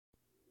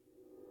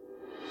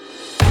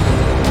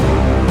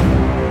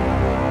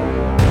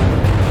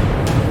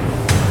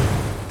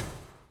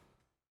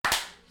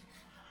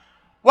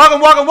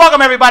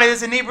Welcome, everybody.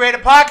 This is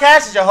Inebriated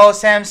Podcast. It's your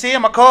host, Sam C.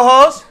 I'm my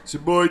co-host. It's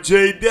your boy,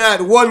 J.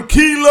 Dot. 1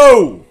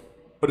 kilo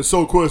of the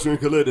Soul Question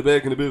Collective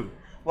back in the building.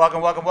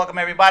 Welcome,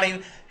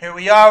 everybody. Here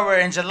we are. We're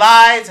in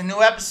July. It's a new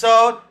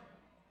episode.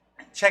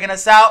 Checking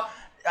us out.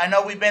 I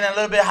know we've been a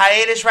little bit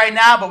hiatus right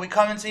now, but we're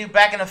coming to you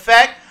back in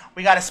effect.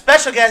 We got a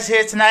special guest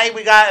here tonight.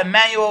 We got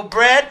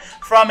Inebriated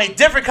from a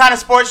different kind of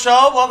sports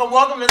show.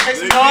 Welcome. Let's make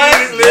some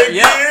noise.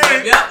 Yep.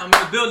 I'm in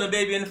the building,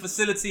 baby, in the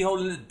facility,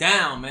 holding it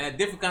down, man.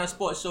 Different kind of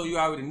sports show. You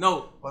already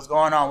know. What's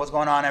going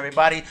on,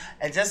 everybody?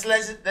 And just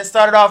let's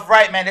start it off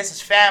right, man. This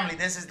is family.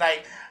 This is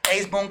like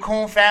Ace Boone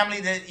Coon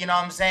family. That, you know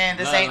what I'm saying?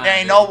 There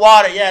ain't no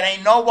water. Yeah, there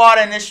ain't no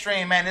water in this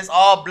stream, man. This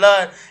all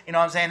blood. You know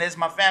what I'm saying? This is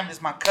my family. This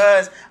is my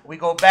cuz. We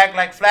go back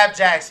like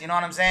flapjacks. You know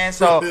what I'm saying?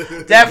 So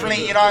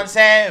definitely, you know what I'm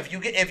saying?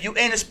 If you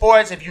into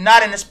sports, if you're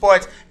not into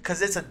sports,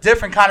 because it's a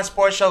different kind of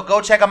sports show, go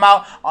check them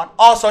out on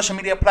all social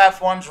media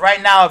platforms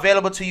right now,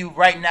 available to you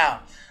right now.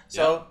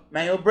 So,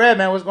 man, yo, Bread,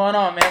 man, what's going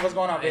on, man? What's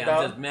going on, big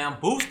dog? I'm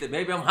boosted,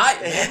 baby. I'm hyped.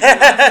 You know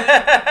what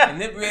I'm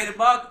saying? Inebriated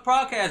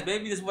podcast,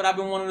 baby. This is what I've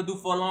been wanting to do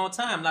for a long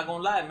time. I'm not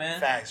gonna lie, man.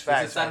 Facts.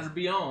 Just excited to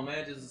be on,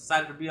 man.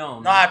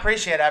 No, I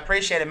appreciate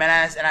it,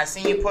 man. And I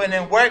seen you putting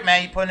in work,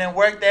 man. You putting in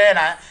work there, and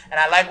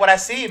I like what I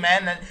see,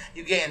 man. And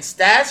you getting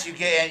stats, you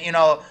getting,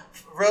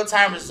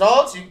 real-time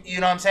results. You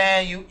know what I'm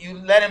saying? You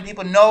letting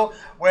people know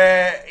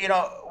where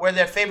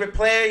their favorite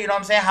player, you know what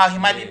I'm saying, how he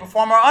might be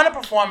performing or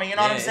underperforming, you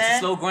know what I'm saying? It's a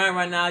slow grind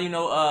right now,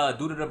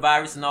 due to the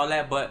virus and all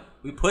that, but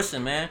we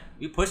pushing, man.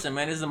 This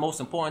is the most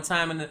important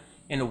time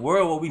in the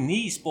world where we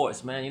need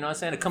sports, man. You know what I'm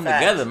saying? To come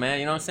together, man.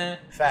 You know what I'm saying?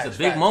 It's a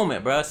big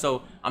moment, bro.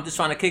 So I'm just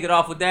trying to kick it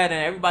off with that,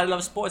 and everybody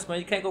loves sports, man.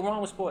 You can't go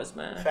wrong with sports,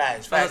 man.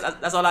 Facts.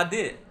 That's all I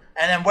did.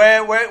 And then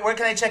where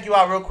can they check you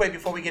out real quick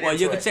before we get into it?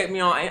 Well, you can check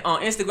me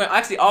on Instagram.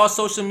 Actually, all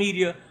social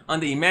media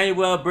under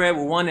Inebriated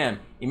with 1 M.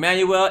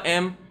 Emmanuel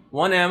M,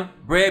 1 M,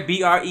 Bread,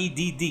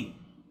 B-R-E-D-D.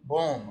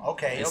 Boom.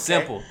 Okay. It's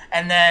simple.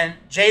 And then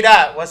J.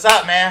 Dot, what's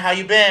up, man? How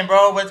you been,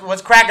 bro?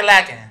 What's crackin'?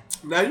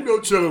 Now,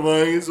 chillin',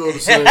 man. It's all the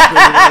same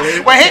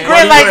thing. When he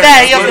grin like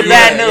that, he up with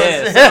bad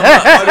news.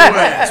 Why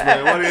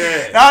do you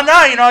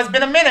ask? No, it's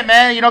been a minute,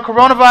 man.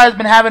 Coronavirus has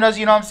been having us,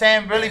 you know what I'm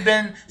saying, really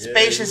been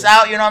spacious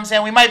out, you know what I'm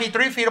saying? We might be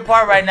 3 feet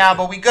apart right now,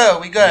 but we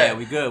good. Yeah, we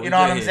good. You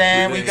know what I'm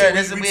saying? We good.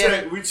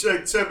 We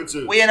check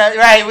temperature. We in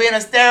a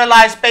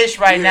sterilized space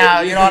right now,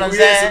 you know what I'm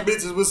saying? We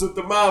had some bitches with some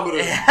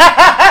thermometers.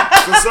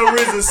 For some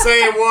reason,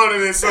 same one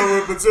and then some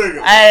in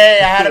particular. I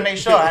had to make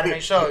sure,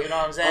 you know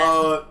what I'm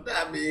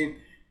saying?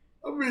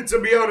 I mean, to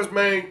be honest,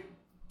 man,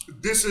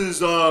 this is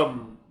the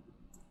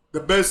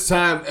best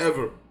time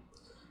ever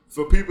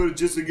for people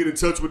to get in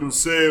touch with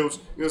themselves.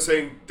 You know what I'm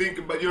saying? Think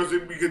about,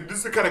 because this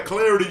is the kind of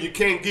clarity you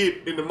can't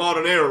get in the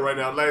modern era right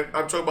now. Like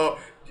I'm talking about,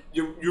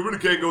 you really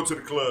can't go to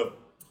the club.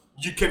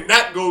 You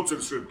cannot go to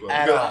the strip club.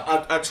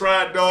 I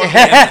tried, dog.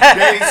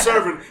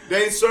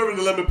 They ain't serving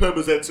the lemon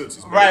peppers at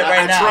Tootsie's. Right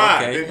I now.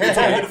 tried. Okay. They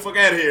told me, get the fuck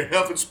out of here.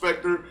 Health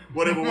inspector,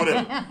 whatever.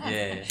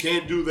 Yeah.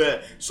 Can't do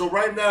that. So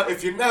right now,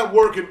 if you're not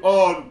working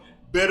on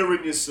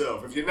bettering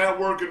yourself, if you're not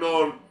working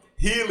on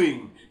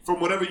healing from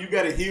whatever you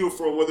got to heal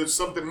from, whether it's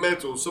something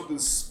mental, something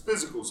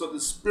physical, something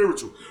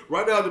spiritual,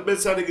 right now is the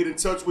best time to get in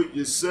touch with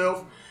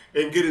yourself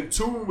and get in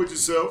tune with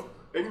yourself.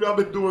 And I've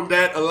been doing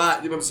that a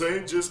lot. You know what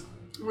I'm saying? Just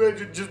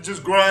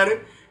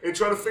grinding and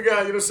trying to figure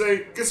out,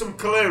 get some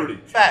clarity.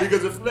 Fact.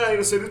 Because if not,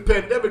 this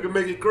pandemic can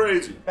make it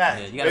crazy.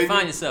 Fact. Yeah, you gotta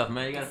find yourself,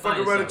 man. You gotta find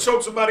yourself. Fucking around and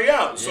choke somebody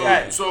out.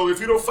 Yeah. So if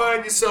you don't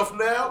find yourself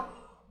now,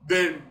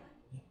 then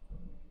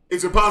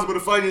it's impossible to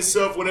find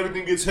yourself when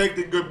everything gets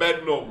hectic, good, bad,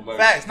 and normal. Like,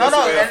 facts.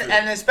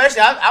 And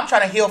especially, I'm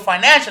trying to heal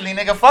financially,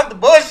 nigga. Fuck the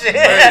bullshit.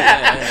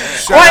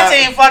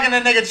 Quarantine fucking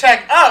the nigga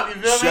check up, you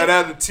feel me? Shout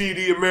out to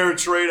TD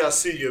Ameritrade. I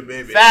see you,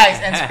 baby.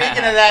 Facts. And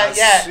speaking of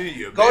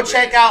that, go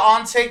check out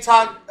on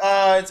TikTok.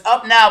 It's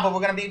up now, but we're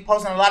going to be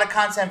posting a lot of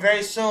content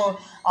very soon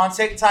on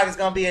TikTok. It's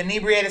going to be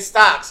Inebriated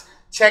Stocks.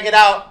 Check it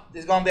out.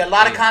 There's gonna be a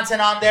lot of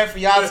content on there for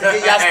y'all to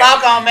get y'all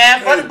stock on,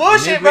 man. For the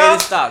bullshit, bro.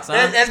 Stocks,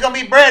 huh? There's gonna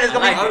be bread. There's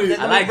gonna be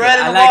bread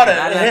in the water.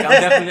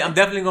 I'm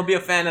definitely gonna be a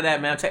fan of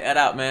that, man. Check that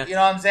out, man. You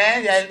know what I'm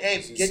saying? Yeah,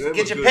 hey,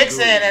 get your picks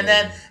in, and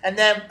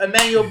then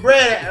Emmanuel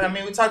Bread. I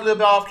mean, we talked a little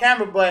bit off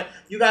camera, but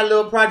you got a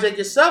little project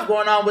yourself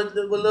going on with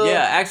little.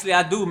 Yeah, actually,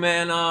 I do,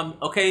 man.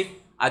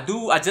 I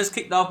do. I just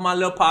kicked off my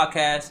little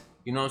podcast.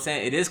 You know what I'm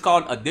saying? It is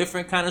called A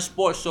Different Kind of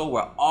Sports Show,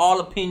 where all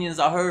opinions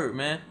are heard,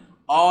 man.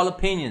 All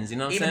opinions, you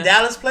know what I'm saying? Even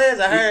Dallas players,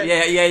 I heard.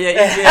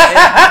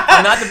 Yeah.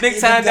 I'm not the big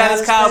time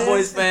Dallas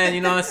Cowboys fan,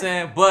 you know what I'm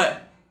saying?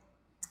 But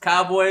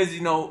Cowboys,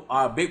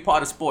 are a big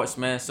part of sports,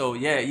 man. So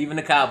yeah, even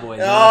the Cowboys.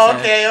 You know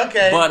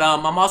okay. But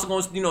I'm also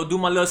gonna, do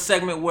my little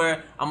segment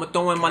where I'm gonna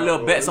throw in my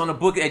little bets on the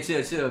book. Hey,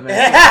 chill, man.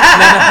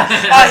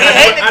 He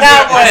hate the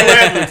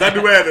Cowboys. I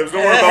do ad-libs.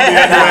 Don't worry about me.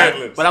 I do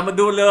ad-libs. But I'm gonna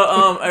do a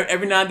little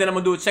every now and then. I'm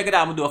gonna check it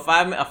out. I'm gonna do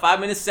a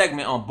 5-minute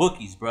segment on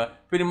bookies, bro.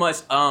 Pretty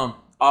much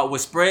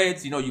with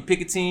spreads, you pick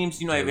a teams.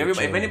 If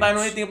anybody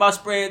know anything about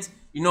spreads,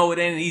 You know, it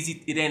ain't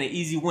an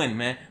easy win,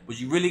 man. But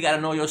you really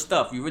gotta know your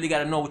stuff. You really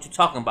gotta know what you're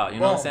talking about. You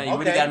know what I'm saying? You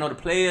really gotta know the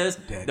players,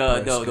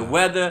 the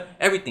weather,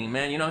 everything,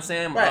 man. You know what I'm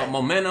saying? Right.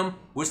 Momentum.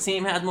 Which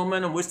team has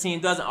momentum? Which team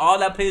doesn't? All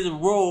that plays a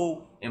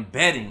role in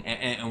betting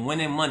and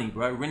winning money,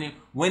 bro.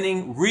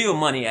 Winning real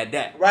money at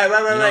that. Right.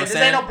 This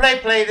ain't no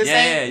play. This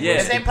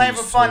ain't playing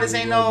for fun. This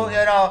ain't no,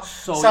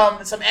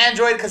 some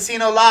Android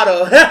casino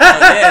lotto.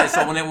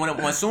 So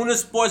when soon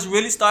as sports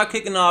really start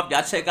kicking off,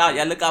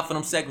 y'all look out for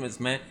them segments,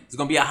 man. It's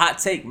gonna be a hot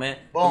take, man.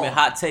 It's gonna be a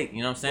hot take.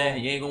 You know what I'm saying?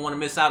 Boom. You ain't gonna want to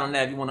miss out on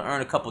that if you want to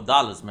earn a couple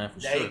dollars, man.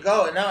 For sure. There you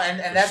go. No,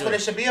 and that's what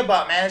it should be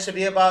about, man. It should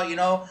be about,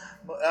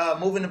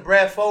 moving the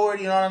bread forward,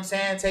 you know what I'm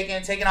saying?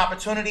 Taking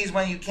opportunities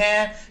when you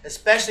can,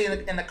 especially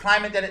in the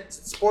climate that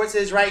sports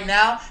is right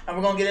now. And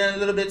we're gonna get in a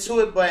little bit to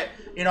it, but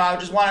I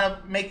just want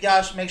to make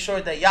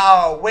sure that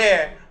y'all are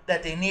aware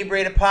that the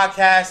Inebriated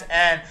podcast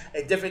and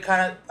a different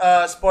kind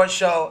of sports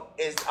show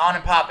is on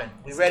and popping.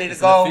 We ready to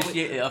go.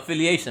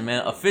 Affiliation,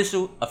 man.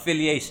 Official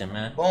affiliation,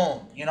 man.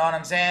 Boom. You know what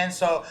I'm saying?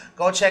 So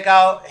go check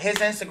out his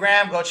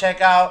Instagram. Go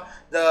check out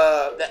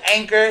the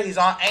Anchor. He's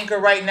on Anchor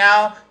right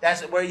now.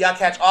 That's where y'all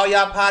catch all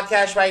y'all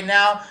podcasts right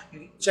now.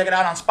 You check it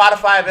out on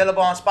Spotify,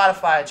 available on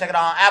Spotify. Check it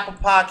out on Apple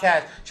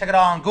Podcasts. Check it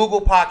out on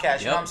Google Podcasts.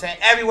 You know what I'm saying?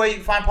 Everywhere you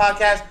can find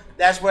podcasts,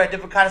 that's where a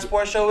different kind of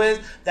sports show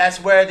is. That's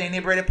where the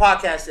Inebriated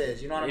podcast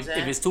is. You know what I'm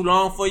saying? If it's too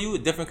long for you, a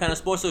different kind of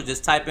sports show,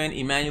 just type in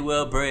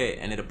Emmanuel Bread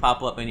and it'll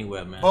pop up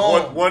anywhere, man.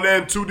 Boom. One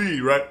M,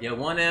 2D, right? Yeah,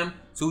 1M,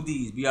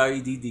 2Ds,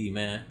 BREDD,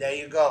 man. There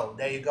you go.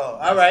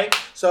 All right.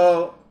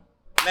 So,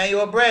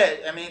 Emmanuel Bread,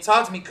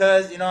 talk to me,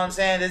 cuz, you know what I'm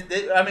saying?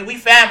 We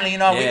family, we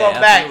go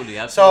back.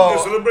 Absolutely.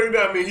 So let's break it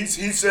down. He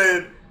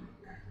said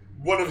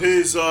one of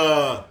his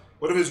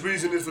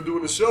reasons for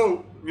doing the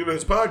show,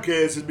 his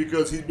podcast, is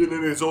because he's been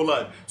in it his whole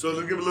life. So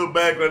let's give a little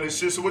background and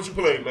shit. So what you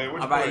play, man?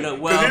 What you play?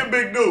 Because he's a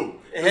big dude.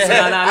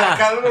 I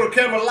kind of know the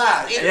camera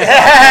live.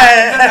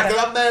 Because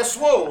I'm mad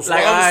swole. So all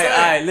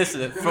right,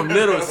 listen.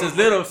 Since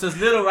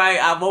little, right,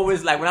 I've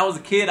always, when I was a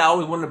kid, I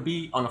always wanted to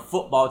be on a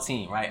football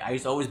team, right? I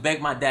used to always beg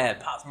my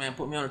dad, Pops, man,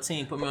 put me on a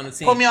team. Put me on the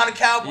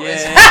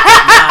Cowboys. Yeah.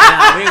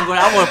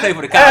 I want to play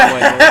for the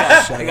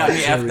Cowboys. They got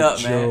me effed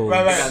up, man.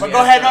 Right. But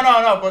go ahead.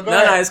 No, but go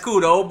ahead. No, it's cool.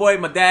 The old boy,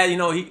 my dad,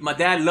 my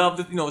dad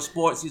loved,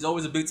 sports. He's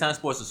always a big time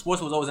sports. So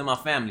sports was always in my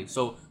family.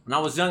 So when I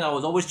was young, I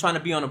was always trying to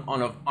be on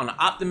an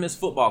Optimist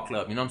football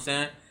club. You know what I'm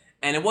saying?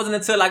 And it wasn't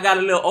until I got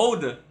a little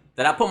older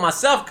that I put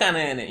myself kind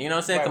of in it. You know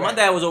what I'm saying? Because my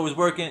dad was always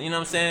working. You know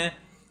what I'm saying?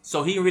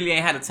 So he really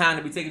ain't had the time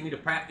to be taking me to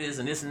practice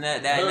and this and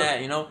that, and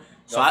that.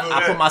 So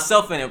I put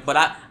myself in it. But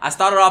I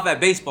started off at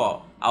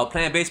baseball. I was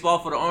playing baseball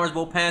for the Orange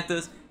Bowl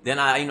Panthers. Then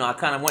I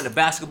kind of went to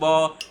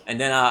basketball, and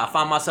then I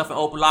found myself in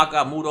Opelika.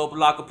 I moved to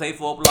Opelika, played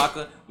for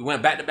Opelika. We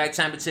went back-to-back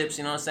championships.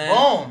 You know what I'm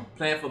saying? Boom.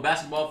 Playing for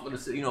basketball for the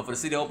city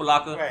of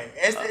Opelika. Right.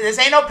 This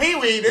ain't no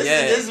pee-wee.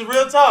 This is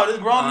real talk. This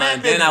is grown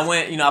man business. Then I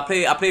went.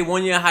 I played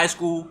 1 year in high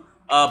school.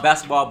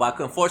 Basketball, but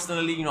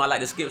unfortunately, I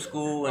like to skip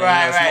school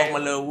and smoke my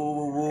little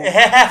woo. So,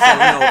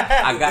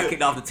 I got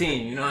kicked off the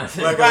team. You know what I'm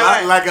saying?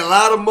 Like a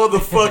lot of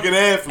motherfucking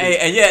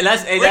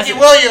athletes. Ricky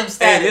Williams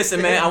status. Hey, listen,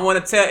 man. I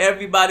want to tell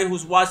everybody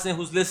who's watching,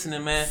 who's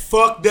listening, man.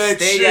 Fuck that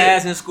shit. Stay your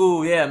ass in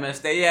school, yeah, man.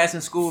 Stay your ass in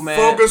school, man.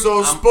 Focus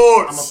on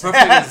sports. I'm a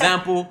perfect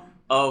example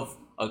of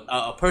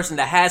a person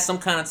that has some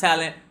kind of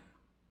talent.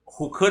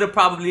 Who could have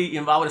probably,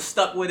 if I would have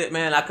stuck with it,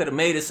 man, I could have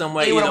made it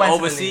somewhere, either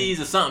overseas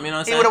or something. You know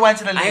what I'm saying? He would have went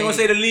to the league. I ain't gonna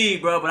say the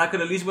league, bro, but I could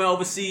have at least went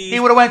overseas. He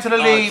would have went to the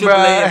league, bro.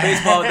 AAA,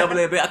 baseball,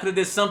 AA, I could have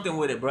did something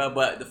with it, bro.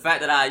 But the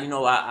fact that I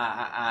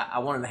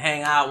wanted to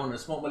hang out, wanted to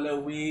smoke my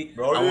little weed,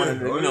 I wanted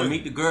to,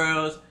 meet the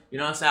girls. You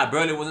know what I'm saying? I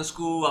barely was in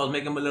school. I was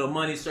making my little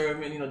money,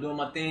 serving, doing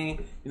my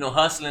thing,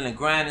 hustling and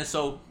grinding.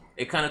 So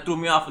it kind of threw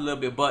me off a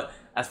little bit. But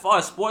as far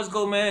as sports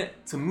go, man,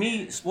 to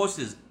me, sports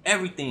is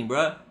everything,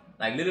 bro.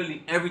 Like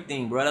literally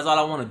everything, bro. That's all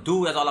I want to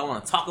do. That's all I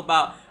want to talk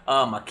about.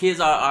 My kids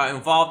are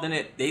involved in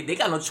it. They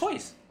got no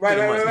choice. Right.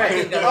 They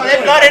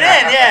brought it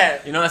in, yeah.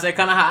 You know what I'm saying?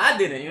 Kind of how I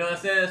did it. You know what I'm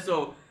saying?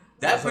 So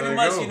that's pretty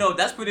much,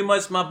 that's pretty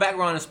much my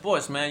background in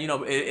sports, man.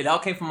 It all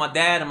came from my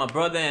dad and my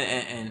brother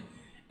and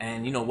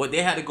what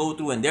they had to go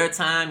through in their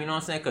time. You know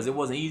what I'm saying? Because it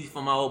wasn't easy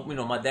for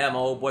my dad, my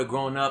old boy,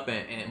 growing up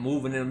and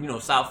moving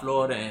in, South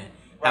Florida and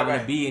having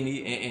to be and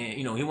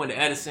he went to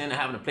Edison and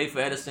having to play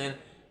for Edison.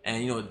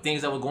 And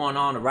things that were going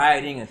on, the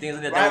rioting and things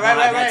like that.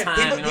 That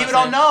time.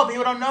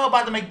 People don't know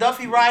about the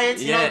McDuffie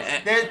riots.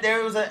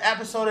 There was an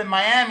episode in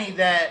Miami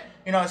that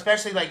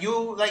especially like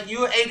you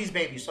 80s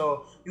baby.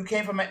 So you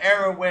came from an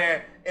era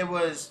where it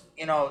was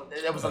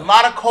there was a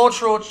lot of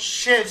cultural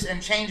shifts and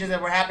changes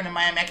that were happening in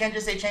Miami. I can't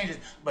just say changes,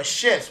 but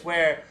shifts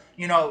where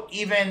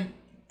even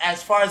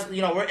as far as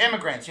we're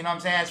immigrants. You know what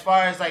I'm saying? As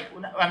far as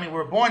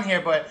we're born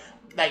here, but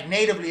like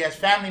natively as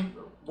family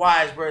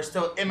wise were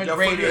still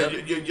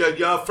immigrated.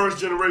 Y'all first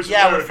generation.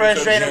 Yeah, we're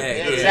first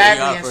generation,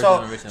 exactly.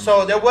 And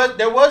so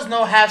there was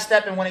no half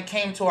stepping when it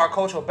came to our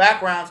cultural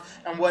backgrounds.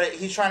 And what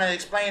he's trying to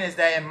explain is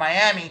that in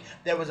Miami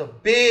there was a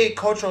big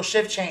cultural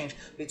shift change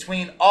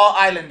between all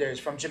islanders,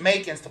 from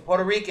Jamaicans to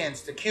Puerto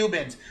Ricans to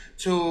Cubans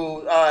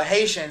to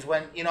Haitians.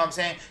 When you know what I'm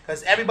saying,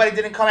 because everybody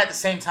didn't come at the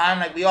same time.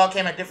 Like we all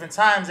came at different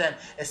times, and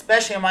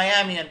especially in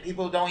Miami, and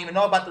people don't even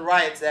know about the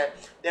riots that.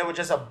 There was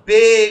just a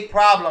big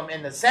problem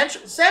in the center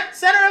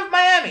of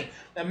Miami,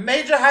 the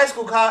major high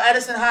school called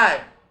Edison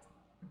High.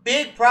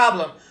 Big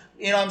problem,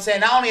 you know what I'm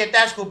saying? Not only at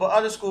that school, but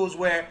other schools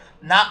where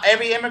not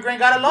every immigrant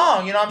got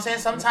along. You know what I'm saying?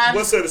 Sometimes.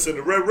 What's Edison?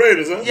 The Red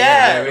Raiders, huh?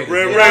 Yeah, the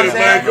Red Raiders,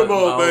 man. Come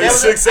on, man.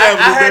 6th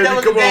Avenue, I heard there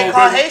was a day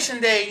called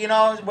Haitian Day. You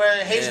know,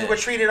 where Haitians were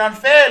treated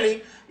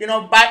unfairly. You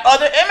know, by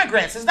other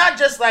immigrants. It's not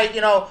just like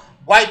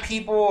white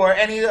people or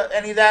any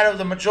that of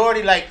the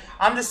majority. Like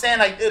I'm just saying,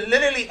 like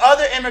literally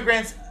other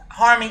immigrants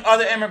harming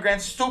other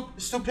immigrants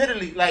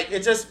stupidly. Like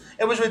it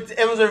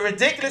was a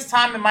ridiculous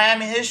time in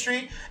Miami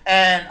history,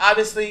 and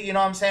obviously you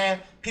know what I'm saying,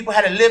 people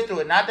had to live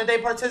through it. Not that they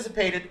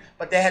participated,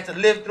 but they had to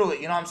live through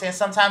it. You know what I'm saying?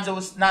 Sometimes it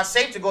was not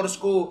safe to go to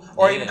school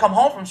or even come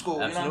home from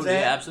school. Absolutely, you know what I'm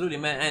saying? Yeah, absolutely,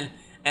 man.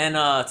 And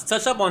to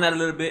touch up on that a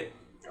little bit,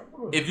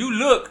 if you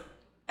look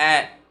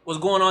at what's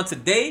going on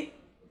today,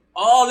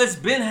 all this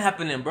been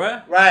happening,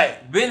 bruh.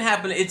 Right. Been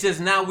happening. It's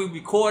just now we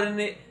recording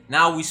it.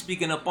 Now we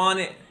speaking up on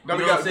it. Now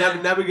we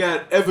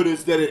got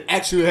evidence that it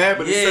actually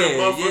happened instead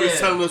of motherfuckers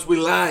telling us we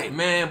lying.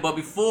 Man, but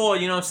before,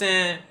 you know what I'm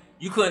saying,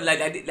 you couldn't,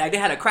 like they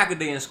had a cracker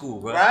day in school,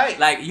 bro. Right.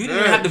 Like, you didn't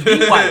even have to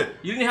be white.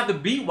 You didn't have to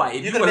be white.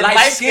 If you were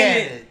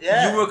light-skinned,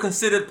 you were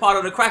considered part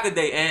of the cracker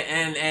day.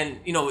 And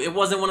you know, it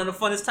wasn't one of the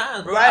funnest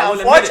times, bro. Right,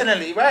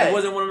 unfortunately, right. It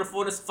wasn't one of the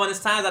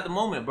funnest times at the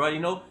moment, bro, you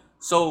know?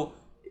 So,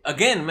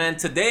 again, man,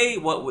 today,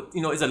 what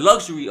you know, is a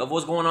luxury of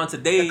what's going on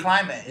today. The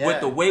climate, with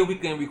the way we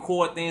can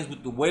record things,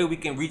 with the way we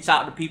can reach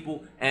out to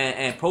people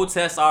and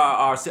protest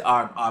our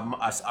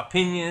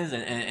opinions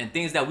and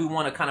things that we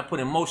want to kind of put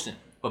in motion.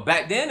 But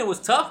back then it was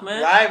tough,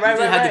 man. Right. You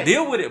just had to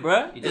deal with it,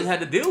 bro. You just had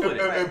to deal with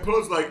it. And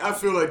plus, like, I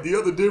feel like the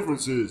other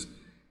difference is,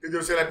 you know what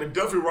I'm saying, like the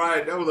Duffy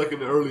riot, that was like in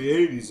the early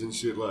 '80s and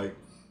shit. Like,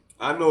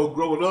 I know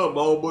growing up,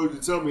 my old boy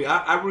used to tell me,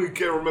 I really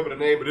can't remember the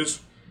name of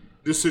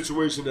this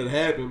situation that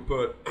happened,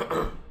 but.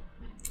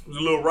 It was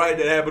a little riot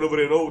that happened over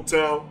there in Old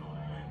Town,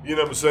 you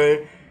know what I'm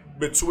saying?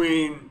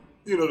 Between,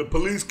 the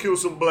police killed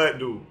some black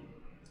dude.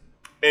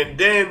 And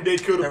then they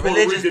killed a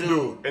Puerto Rican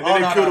dude. And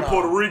then they killed a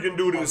Puerto Rican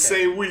dude in the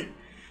same week.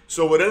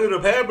 So what ended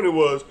up happening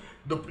was,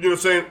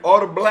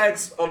 all the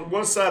blacks on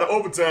one side of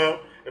Overtown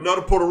and all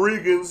the Puerto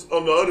Ricans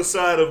on the other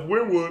side of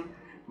Wynwood,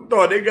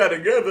 dog, they got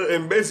together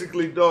and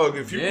basically, dog,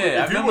 if you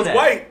was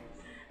white,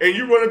 and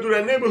you running through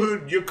that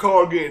neighborhood, your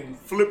car getting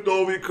flipped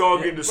over, your car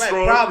getting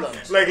destroyed.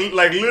 Problems. Like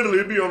literally,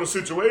 it'd be on a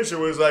situation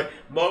where it's like,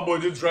 my boy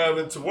just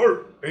driving to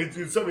work, and he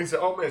did something. He said,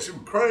 "Oh man, she was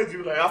crazy."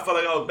 Like I felt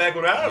like I was back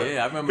on the island.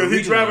 Yeah, I remember. Because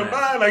he driving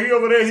by, like he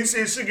over there, he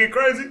seeing shit get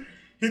crazy.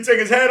 He take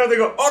his hat off, they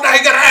go, "Oh, now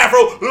he got an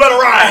afro, let her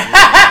ride."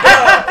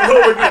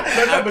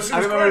 I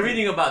remember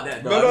reading about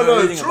that, though. No,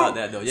 reading it's true. about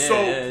that, though.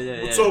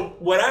 Yeah. So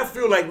what I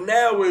feel like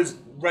now is,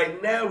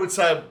 right now it's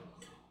time.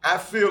 I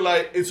feel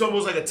like it's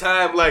almost like a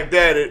time like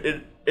that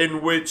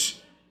in which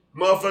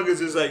motherfuckers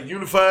is like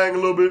unifying a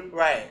little bit.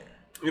 Right.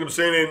 You know what I'm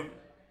saying? And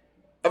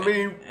I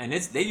mean, and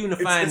they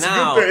unifying it's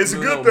now. It's a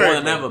good thing. More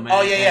than ever, man.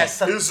 Oh yeah.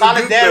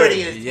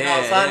 Solidarity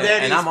is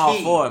solidarity and I'm all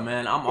for it,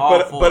 man.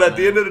 But at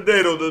the end of the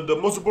day, though, the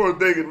most important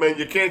thing is, man,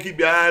 you can't keep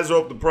your eyes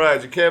off the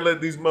prize. You can't let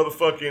these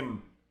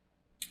motherfucking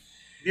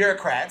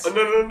bureaucrats.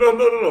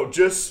 No.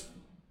 Just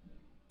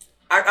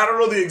I don't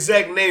know the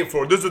exact name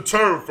for it. There's a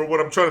term for what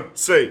I'm trying to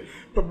say.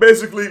 But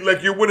basically,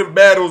 like, you're winning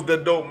battles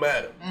that don't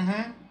matter.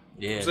 Mm-hmm.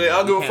 Yeah.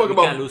 I don't give a fuck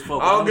about. I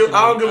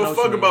don't give a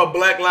fuck about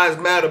Black Lives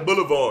Matter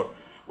Boulevard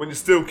when you're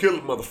still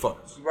killing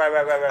motherfuckers. Right.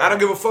 I don't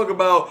give a fuck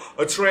about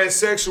a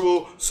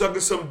transsexual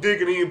sucking some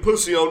dick and eating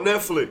pussy on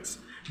Netflix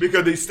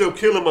because they still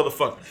killing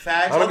motherfuckers.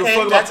 Facts. I don't give a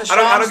fuck that's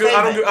about. A strong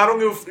statement. I don't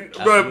give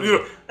a. No.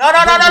 No.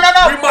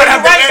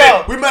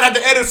 We might have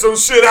to edit some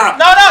shit out.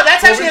 No.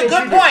 That's actually a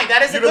good point.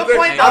 That is a good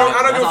point. I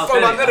don't give a fuck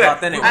about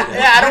that.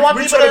 I don't want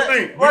people to.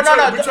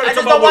 I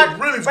just don't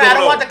want. I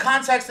don't want the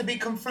context to be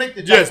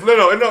conflicted. Yes.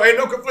 No. Ain't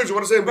no confliction.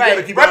 What I'm saying, we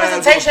gotta keep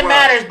representation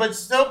matters, but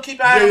still keep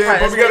your eye on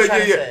but we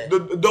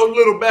gotta. Those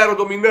little battles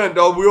don't mean nothing,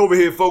 dog. We over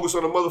here focused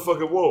on the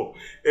motherfucking war,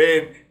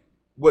 and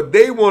what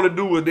they want to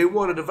do is they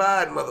want to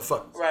divide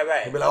motherfuckers.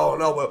 Right. They be like, oh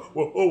no,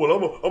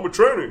 I'm a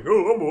tranny.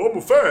 I'm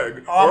a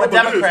fag. Oh, I'm a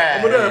Democrat.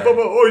 I'm a that.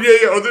 Oh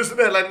yeah. Or this and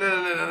that. Like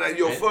no.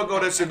 Yo, fuck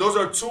all that shit. Those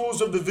are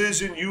tools of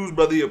division used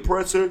by the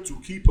oppressor to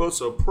keep us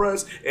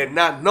oppressed and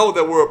not know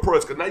that we're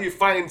oppressed. Because now you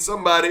find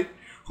somebody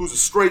who's a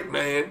straight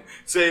man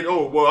saying,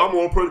 oh, well, I'm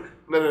more oppressed.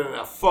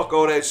 No. Fuck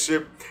all that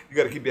shit. You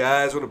got to keep your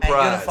eyes on the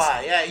prize.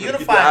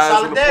 Unify.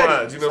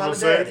 Solidarity. You know what I'm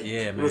saying?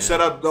 Yeah, man.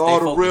 Shout out to all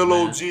the real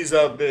OGs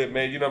out there,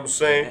 man. You know what I'm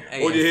saying?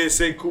 All you hear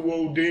say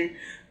cool OD.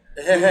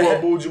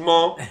 Your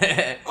mom.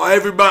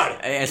 Everybody.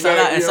 Hey, and shout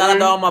out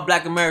to all my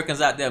Black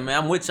Americans out there,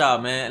 man. I'm with y'all,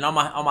 man. And all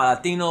my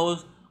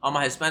Latinos, all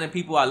my Hispanic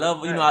people. I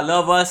love, you know, I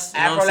love us. You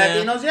Afro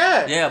Latinos,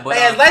 yeah. Yeah, but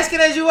as light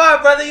skinned as you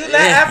are, brother, you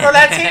Afro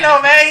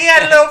Latino, man. He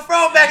had a little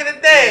fro back in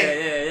the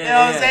day. You know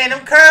what I'm saying?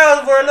 Them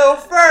curls were a little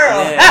furl.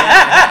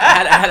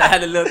 I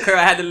had a little curl.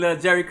 I had the little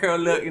Jerry curl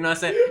look. You know what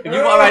I'm saying? If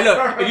you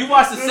if you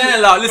watch the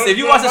Sandlot, listen. If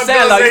you watch the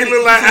Sandlot, you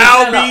look like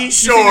Albie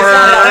Shore.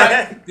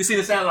 You see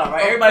the Sandlot,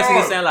 right? Everybody see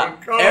the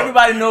Sandlot.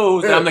 Everybody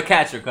knows that I'm the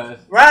catcher, cuz.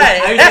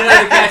 Right. I used to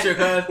like the catcher,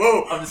 cuz,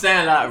 of the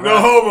Sandlot, bro. No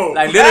homo.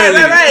 Like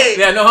literally. Right.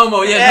 Yeah, no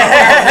homo. Yeah, no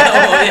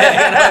homo.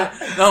 Yeah,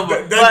 no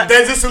homo.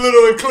 That's just a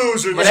little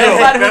inclusion. But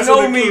everybody who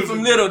know me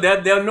from little,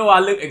 they'll know I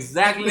look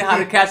exactly how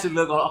the catcher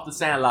look off the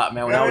Sandlot,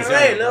 man. When I was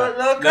young.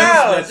 Little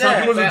curls.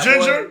 Was it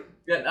ginger?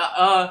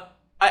 Yeah,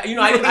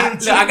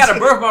 I got a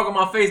birthmark on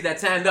my face that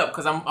tanned up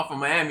because I'm from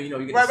Miami. You know,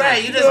 you get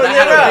right. You just I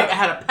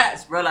had a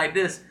patch, bro, like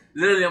this,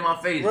 literally on my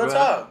face, Real bro.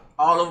 talk.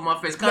 All over my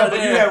face. No, but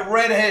you had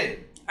red hair.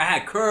 I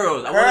had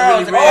curls. I Curls.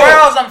 wasn't really red.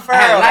 Curls and furls.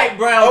 I had light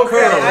brown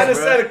curls. I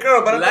understand the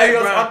curl, but I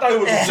thought it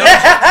was a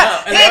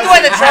He ain't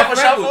doing the truffle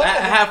shuffle. I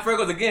have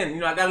freckles again.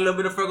 You know, I got a little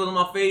bit of freckles on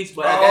my face,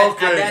 but at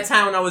that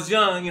time when I was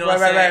young, you know what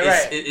I'm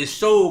saying, it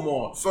showed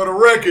more. For the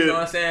record, you know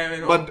what I'm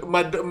saying?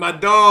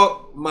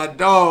 my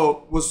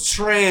dog was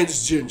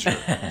transgender.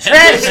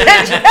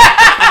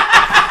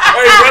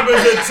 Hey,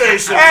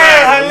 representation.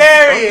 Hey,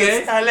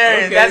 hilarious.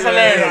 That's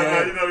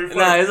hilarious.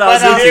 It's all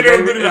it's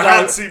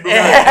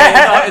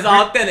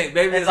authentic,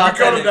 baby. It's authentic.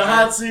 We call it the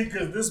hot seat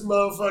because this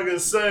motherfucker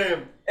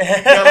Sam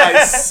got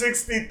like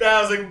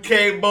 60,000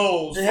 K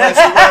bowls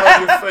flashing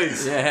right on your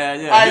face.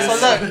 Yeah. All right, so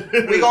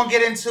look, we're going to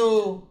get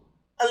into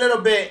a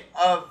little bit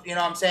of, you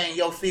know what I'm saying,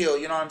 your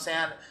field, you know what I'm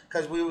saying?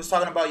 Because we was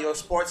talking about your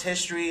sports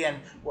history and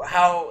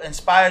how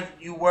inspired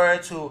you were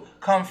to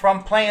come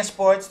from playing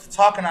sports to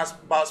talking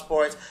about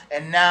sports.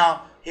 And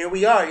now here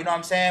we are, you know what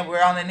I'm saying?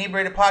 We're on the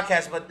Inebriated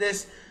podcast, but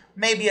this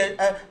may be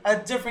a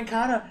different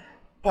kind of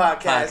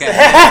podcast.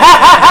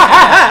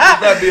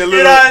 Might be a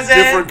little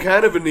different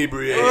kind of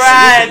inebriation.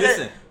 Right.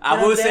 Listen,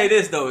 I will say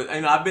this though.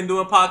 You know, I've been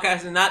doing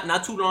podcasting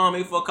not too long,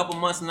 maybe for a couple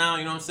months now,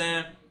 you know what I'm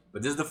saying?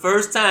 But this is the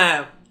first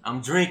time I'm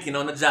drinking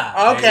on the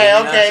job. Okay,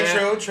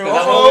 true.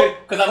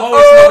 Because I'm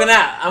always smoking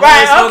out.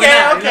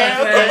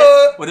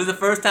 Okay. But this is the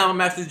first time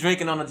I'm actually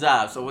drinking on the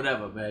job. So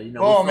whatever, man. You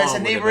know, boom, it's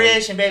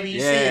inebriation, baby.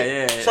 You see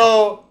it. Yeah. So,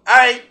 all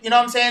right, you know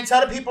what I'm saying?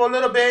 Tell the people a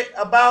little bit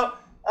about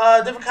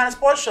different kind of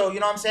sports show. You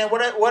know what I'm saying?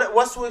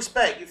 What's to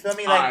expect? You feel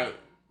me? Like, all right.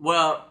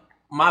 Well,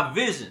 my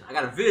vision. I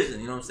got a vision.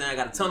 You know what I'm saying? I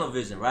got a tunnel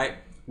vision, right?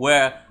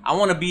 Where I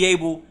want to be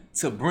able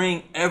to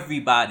bring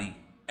everybody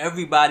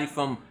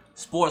from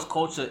sports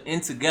culture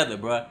in together,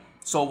 bro.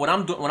 So what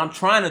I'm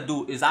trying to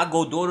do is I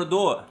go door to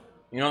door.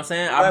 You know what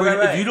I'm saying?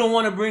 If you don't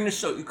want to bring the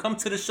show, you come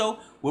to the show,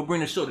 we'll bring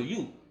the show to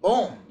you.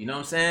 Boom. You know what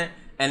I'm saying?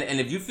 And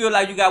if you feel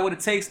like you got what it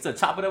takes to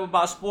chop it up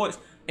about sports,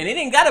 and it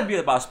ain't gotta be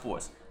about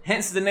sports.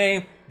 Hence the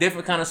name,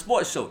 different kind of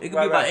sports show. It can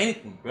be about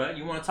anything, bro.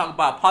 You want to talk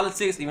about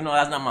politics, even though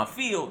that's not my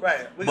field.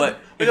 Right. We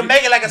can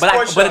make it like a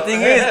sports show. But the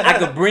thing is, I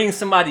could bring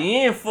somebody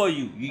in for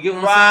you. You get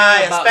what I'm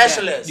saying? Right, a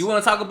specialist. You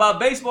want to talk about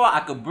baseball?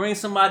 I could bring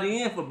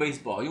somebody in for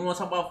baseball. You want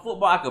to talk about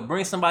football? I could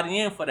bring somebody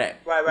in for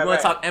that. Right. You want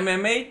to talk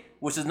MMA,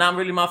 which is not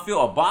really my field,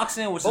 or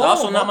boxing, which is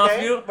also not my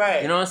field.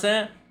 Right. You know what I'm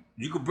saying?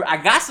 I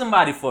got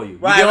somebody for you. You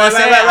right, get what I'm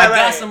saying? I got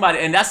right. somebody,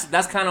 and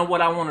that's kind of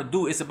what I want to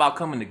do. It's about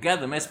coming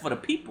together, man. It's for the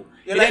people.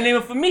 It ain't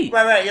even for me.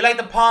 Right. You're like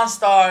the Pawn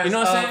Stars, you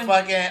know what I'm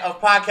saying?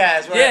 Of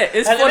podcasts, right? Yeah,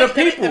 it's for the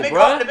people,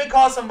 bro. Let me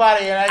call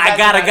somebody. And I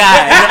got a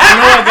guy. I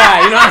know a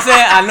guy. You know what I'm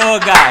saying? I know a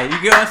guy.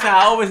 You get what I'm saying?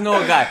 I always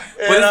know a guy.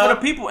 But it's for the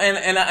people, and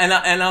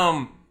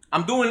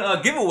I'm doing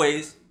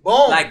giveaways.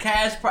 Boom. Like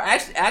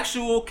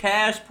actual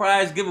cash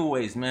prize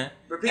giveaways, man.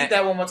 Repeat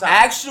that one more time.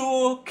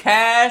 Actual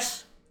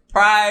cash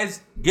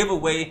prize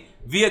giveaway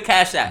via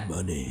Cash App.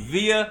 Money.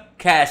 Via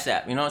Cash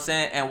App. You know what I'm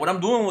saying? And what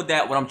I'm doing with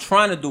that, what I'm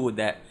trying to do with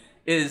that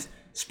is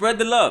spread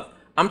the love.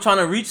 I'm trying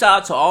to reach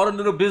out to all the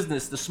little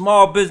business, the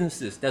small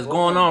businesses that's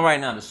going on right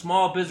now. The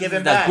small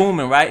businesses that's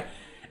booming, right?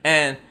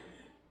 And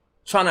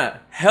trying to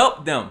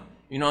help them,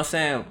 you know what I'm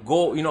saying,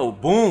 go,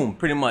 boom,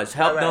 pretty much.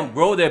 Help them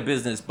grow their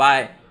business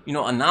by,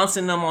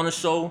 announcing them on the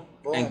show.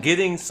 Boom. And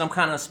getting some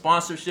kind of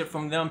sponsorship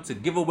from them to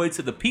give away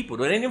to the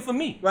people. It ain't even for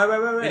me.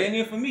 Right. It ain't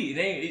even for me.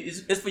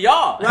 It's for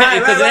y'all. Right.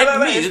 It ain't for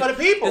me. It's for the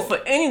people. It's for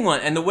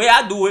anyone. And the way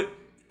I do it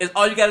is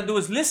all you got to do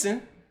is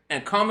listen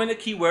and comment the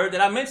keyword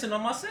that I mentioned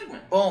on my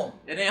segment. Boom.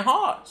 It ain't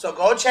hard. So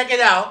go check it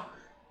out.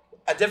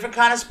 A different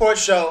kind of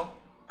sports show.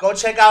 Go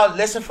check out,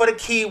 listen for the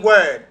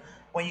keyword.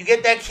 When you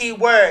get that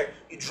keyword,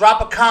 you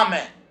drop a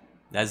comment.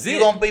 That's it. You're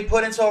going to be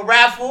put into a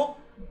raffle.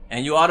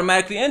 And you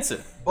automatically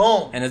enter.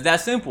 Boom. And it's that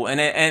simple. And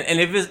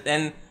if it's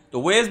the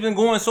way it's been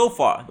going so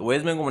far, and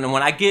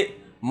when I get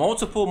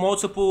multiple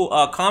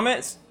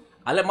comments,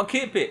 I let my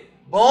kid pick.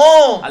 Boom.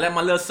 I let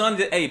my little son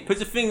just, hey, put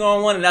your finger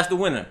on one and that's the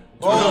winner.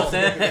 You know what I'm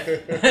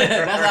saying?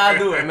 That's how I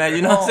do it, man.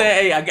 You know what I'm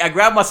saying? Hey, I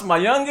grab my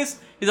youngest.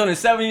 He's only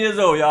 7 years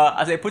old, y'all.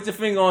 I say, put your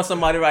finger on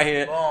somebody right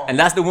here, and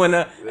that's the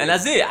winner, and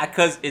that's it.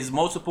 Because it's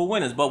multiple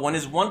winners. But when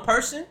it's one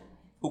person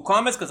who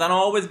comments, because I don't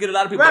always get a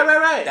lot of people.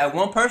 Right. That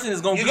one person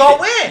is gonna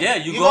win. Yeah,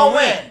 you gonna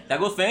win. That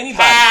goes for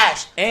anybody.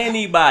 Cash.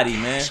 Anybody,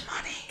 man.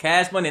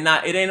 cash money.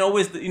 Now it ain't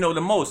always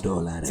the most.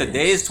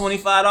 Today is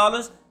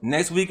 $25.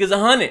 Next week is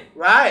 $100.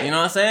 Right. You know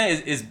what I'm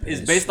saying?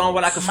 It's based on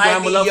what I can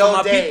scramble up for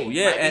my people.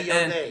 Yeah,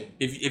 and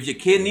if your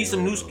kid needs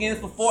some new skins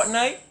for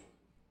Fortnite,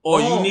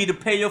 or you need to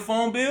pay your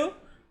phone bill,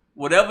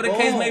 whatever the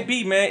case may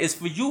be, man, it's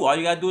for you. All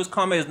you gotta do is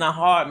comment. It's not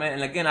hard, man.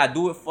 And again, I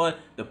do it for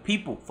the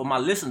people, for my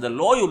listeners, the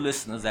loyal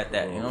listeners at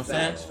that. You know what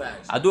I'm saying?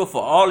 Facts. I do it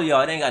for all of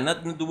y'all. It ain't got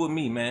nothing to do with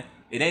me, man.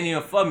 It ain't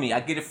even for me. I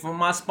get it from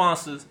my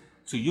sponsors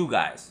to you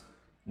guys.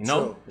 You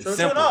know? True.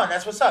 No,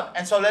 that's what's up.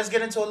 And so let's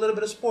get into a little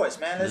bit of sports,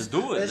 man. Let's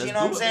do it. You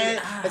know what I'm saying?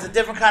 It's a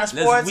different kind of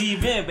sports. Let's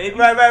weave in, baby.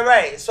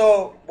 Right.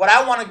 So what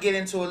I want to get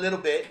into a little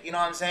bit, you know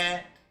what I'm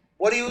saying?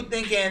 What are you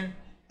thinking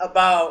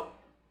about?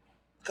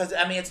 Because,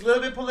 I mean, it's a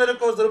little bit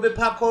political, it's a little bit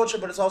pop culture,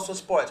 but it's also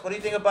sports. What do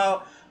you think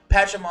about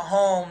Patrick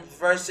Mahomes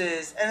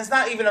versus, and it's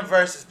not even a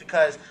versus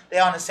because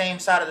they're on the same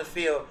side of the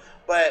field,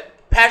 but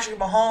Patrick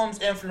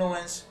Mahomes'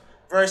 influence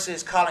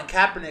versus Colin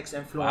Kaepernick's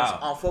influence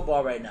on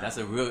football right now? That's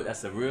a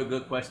real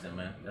good question,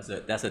 man.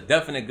 That's a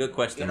definite good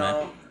question,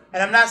 man.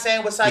 And I'm not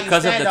saying what side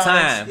because you stand on. Because of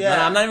the time. Yeah.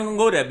 No, I'm not even going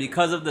to go there.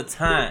 Because of the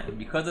time.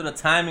 Because of the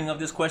timing of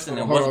this question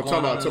and what's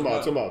going on. Time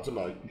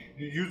out.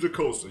 Use the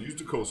coaster.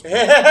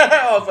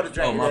 Oh, for the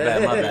drink. Oh, my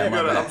bad.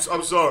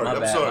 I'm sorry.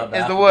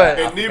 It's the word.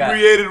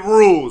 Inebriated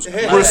rules.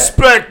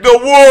 Respect the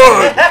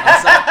word.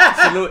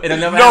 Salute. It'll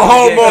never no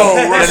happen homo.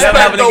 Again.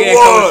 Respect the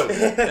word.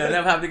 It'll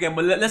never happen again.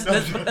 But let's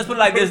put it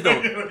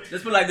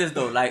like this,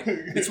 though. Like,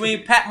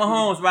 between Pat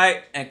Mahomes,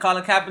 right, and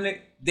Colin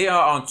Kaepernick, they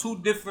are on two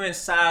different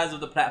sides of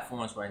the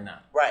platforms right now.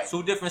 Right.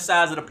 Two different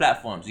sides of the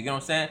platforms. You get what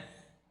I'm saying?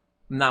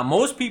 Now,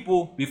 most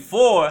people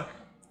before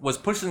was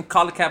pushing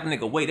Colin Kaepernick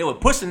away. They were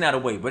pushing that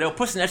away, but they were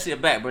pushing that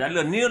shit back, bro. That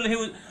little Neil, I'm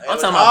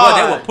talking about,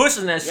 bro, they were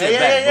pushing that shit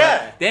back,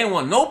 bro. They didn't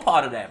want no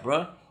part of that,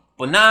 bro.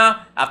 But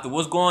now, after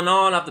what's going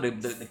on, after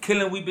the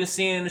killing we've been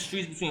seeing in the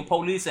streets between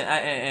police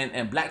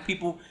and black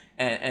people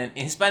and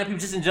Hispanic people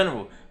just in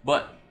general,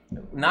 but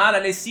now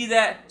that they see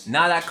that,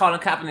 now that Colin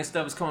Kaepernick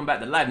stuff is coming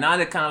back to life, now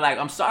they're kind of like,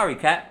 I'm sorry,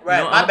 Cap.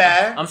 Right, my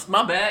bad.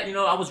 My bad. You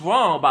know, I was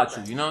wrong about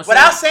you. You know what I'm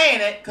Without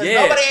saying it, because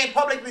nobody ain't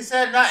publicly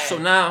said nothing. So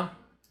now,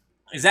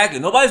 exactly,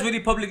 nobody's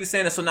really publicly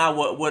saying that. So now,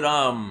 what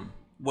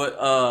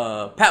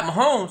Pat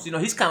Mahomes, you know,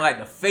 he's kind of like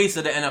the face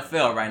of the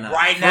NFL right now.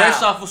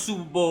 Fresh off a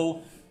Super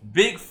Bowl,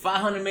 big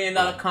 $500 million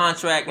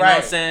contract. You know what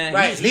I'm saying?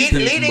 Right,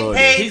 leading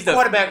paid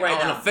quarterback right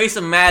now. On the face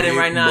of Madden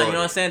right now. You know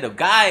what I'm saying? The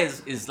guy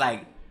is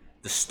like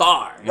the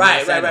star, you know what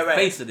I'm saying? The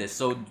face of this.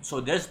 So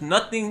there's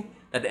nothing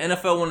that the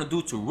NFL want to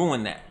do to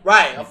ruin that.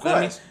 Right, of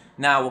course.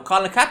 Now, what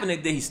Colin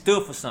Kaepernick did, he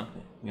stood for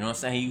something. You know what I'm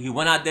saying? He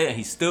went out there and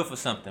he stood for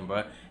something,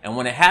 bro. And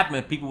when it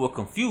happened, people were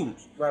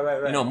confused.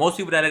 Right. You know, most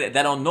people that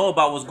don't know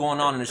about what's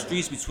going on in the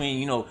streets between,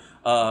 you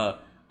know,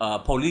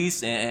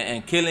 police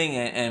and killing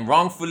and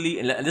wrongfully.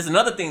 And there's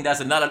another thing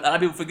that's a lot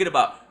of people forget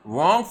about.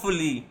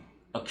 Wrongfully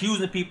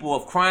accusing people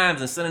of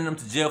crimes and sending them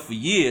to jail for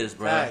years,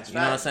 bro. You know what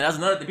I'm saying? That's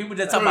another thing. People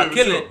just talk about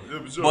killing.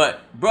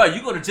 But, bro,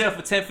 you go to jail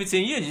for 10,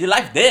 15 years, your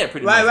life dead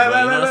pretty much, bro. You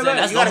know what I'm saying?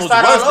 That's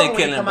almost worse than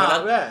killing,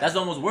 bro. That's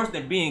almost worse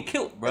than being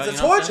killed, bro. It's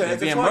a torture.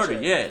 It's being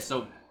murdered, yeah.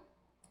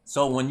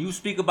 So when you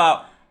speak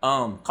about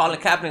Colin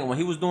Kaepernick, when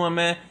he was doing,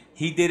 man,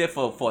 he did it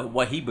for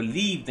what he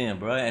believed in,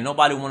 bro, and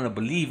nobody wanted to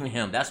believe in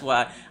him. That's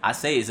why I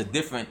say it's a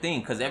different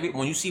thing. Because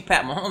when you see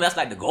Pat Mahomes, that's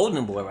like the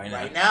golden boy right now.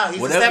 Right now,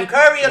 he's the Steph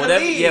Curry of the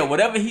league. Yeah,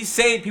 whatever he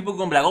said, people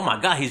gonna be like, oh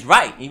my God, he's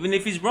right. Even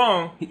if he's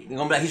wrong, they're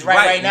gonna be like, he's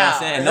right you now. Know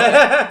what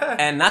I'm saying?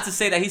 And not to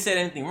say that he said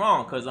anything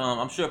wrong, because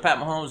I'm sure Pat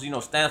Mahomes, you know,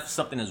 stands for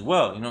something as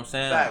well. You know what I'm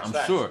saying?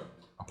 Facts. Sure.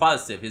 I'm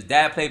positive. His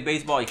dad played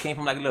baseball. He came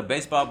from like a little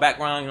baseball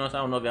background. You know what I'm saying?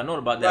 I don't know if y'all know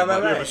about that.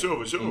 Right. For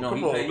sure. You know,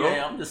 Come on, bro.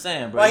 Yeah, I'm just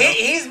saying, bro. Well,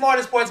 he's more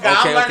the sports guy.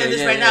 I'm learning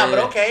this right now, but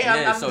okay,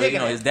 I'm so, digging you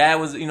know, it. his dad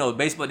was, you know,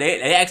 baseball.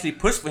 They actually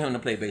pushed for him to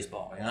play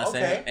baseball. You know what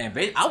I'm saying?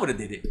 And I would have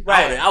did it.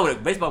 Right. I would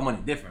have. Baseball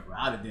money different, bro.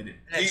 I would have did it.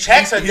 And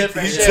checks are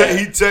different.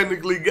 He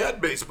technically got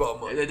baseball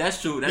money.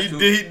 That's true. He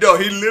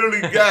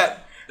literally got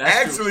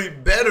actually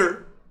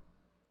better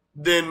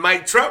than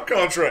Mike Trout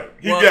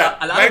contract.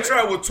 Mike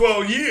Trout was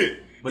 12 years.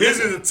 But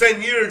his is a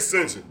 10-year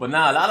extension. But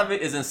now a lot of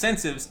it is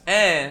incentives,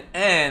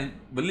 and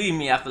believe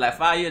me, after like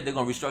 5 years, they're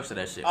gonna restructure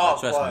that shit.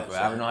 Trust me, bro.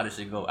 I already know how this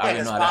shit go. I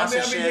already know how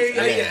that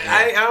shit.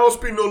 I don't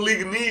speak no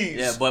legalese.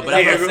 Yeah, but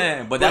that's what I'm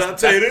saying. But I'll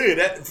tell you this: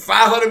 that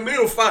 $500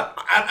 million.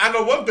 I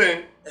know one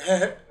thing.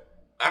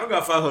 I don't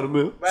got $500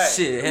 million. Right.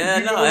 Shit, hell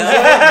no.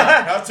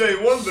 I'll tell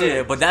you one thing.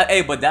 Shit,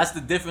 but that's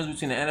the difference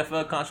between the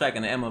NFL contract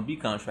and the MLB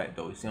contract,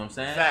 though. You see what I'm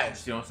saying? Facts.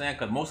 You see what I'm saying?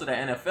 Because most of the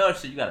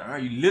NFL shit, you gotta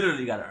earn. You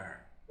literally gotta earn.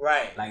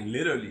 Right. Like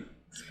literally.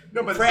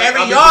 No, but for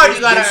every yard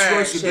you gotta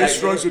earn. They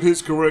structured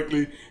his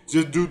correctly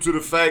just due to the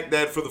fact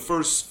that for the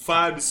first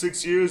 5 to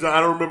 6 years, I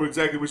don't remember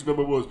exactly which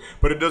number it was,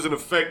 but it doesn't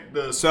affect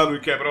the salary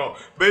cap at all.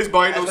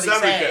 Baseball ain't no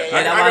salary cap.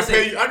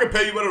 I can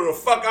pay you whatever the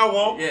fuck I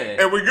want,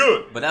 and we're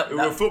good. But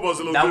football's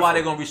a little that's different. why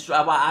they're gonna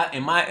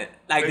restructure.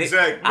 like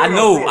exactly. I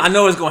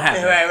know it's gonna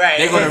happen. Right.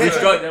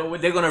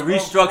 They're gonna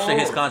restructure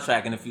his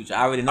contract in the future.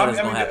 I already know it's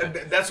gonna happen.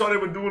 That's why they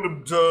were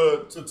doing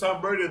to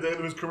Tom Brady at the end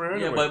of his career.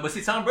 Anyway. Yeah, but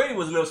see, Tom Brady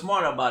was a little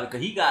smarter about it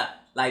because he got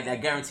like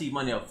that guaranteed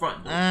money up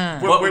front,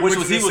 which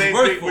was he was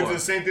worth for. Which is the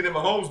same thing that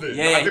Mahomes did.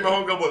 Yeah, I think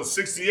Mahomes got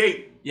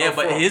 68. Yeah,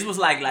 but his was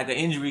like an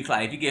injury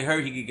clause. If you get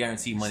hurt, he get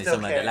guaranteed money,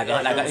 something like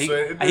that.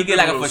 He get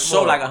like for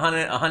sure, like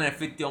 100,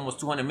 150, almost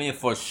 200 million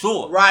for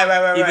sure.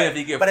 Right. Even if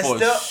he get for sure.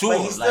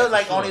 But he's still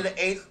like only the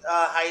 8th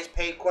highest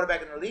paid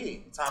quarterback in the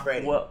league, Tom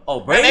Brady.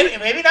 Well, Brady?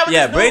 Maybe not with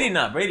this Brady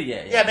not. Brady,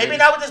 yeah, maybe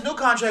not with this new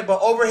contract, but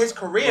over his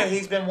career,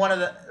 he's been one of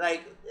the,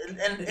 like,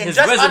 and his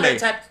just resume, under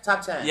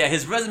top 10. Yeah,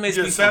 his resume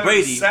speaks for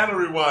Brady.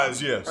 Salary-wise,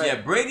 yes. Right.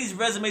 Yeah, Brady's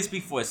resume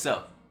speaks for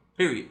itself.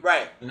 Period.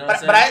 Right. You know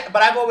but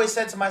I've always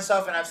said to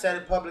myself, and I've said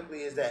it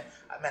publicly, is that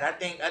I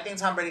think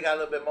Tom Brady got a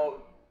little bit more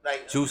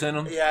like juice in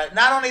him. Yeah.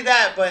 Not only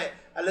that, but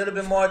a little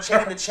bit more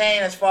chain the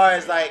chain as far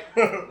as like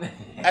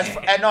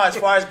as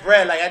far as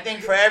bread. Like I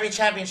think for every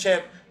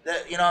championship,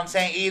 you know what I'm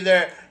saying,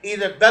 either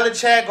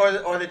Belichick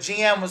or the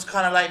GM was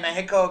kind of like, man,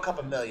 here go a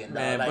couple million.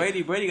 Man,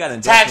 like, Brady got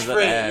endorsements tax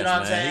free. Ass, you know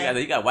what I'm saying?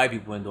 He got white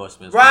people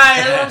endorsements. Right,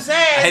 you know what I'm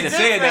saying? I hate to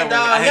say it that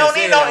way. He don't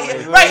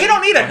need he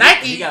don't need a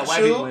Nike shoe. He got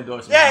white people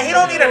endorsements. Yeah, he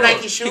don't need a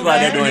Nike shoe. He go out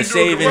there doing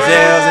saving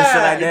jails and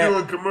shit like that. He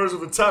doing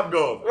commercials for Top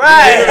Golf.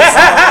 Right.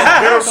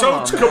 They don't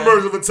show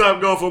commercials for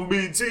Top Golf on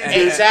BT.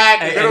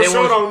 Exactly. They don't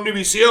show it on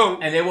Univision.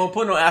 And they won't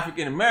put no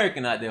African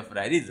American out there for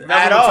that either. Not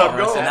at all.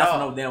 Not for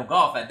no damn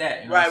golf at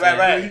that.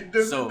 Right.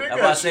 So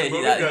that's why I said,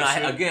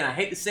 again, I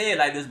hate to say it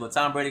like this, but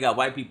Tom Brady got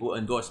white people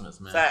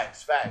endorsements, man.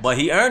 Facts. But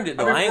he earned it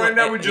though. Right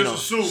now we just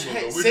assume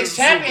 6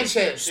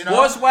 championships.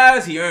 Sports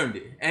wise, he earned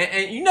it,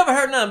 and you never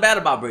heard nothing bad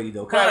about Brady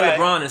though. Kind of like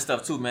LeBron and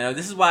stuff too, man.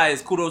 This is why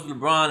it's kudos to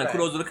LeBron and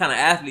kudos to the kind of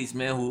athletes,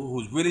 man,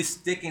 who's really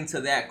sticking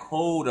to that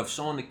code of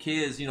showing the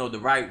kids, the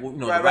right,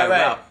 the right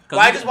route. Well,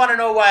 I just want to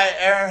know why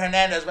Aaron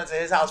Hernandez went to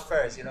his house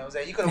first. You know what I'm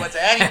saying? You could have went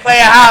to any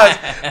player house,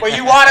 but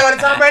you want to go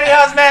to Tom Brady's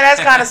house, man. That's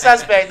kind of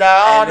suspect, dog.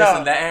 I don't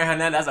know. That Aaron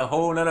Hernandez, that's a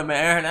whole nother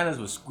man. Aaron Hernandez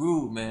was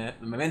screwed, man,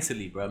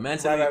 mentally, bro.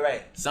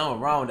 Mentally,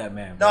 something wrong with that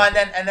man. Bro. No,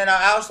 and then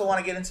I also want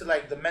to get into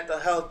like the mental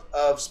health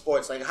of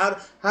sports. Like,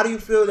 how do you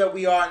feel that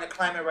we are in the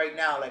climate right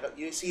now? Like,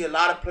 you see a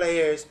lot of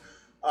players,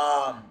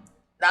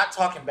 not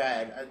talking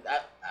bad.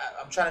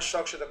 I'm trying to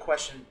structure the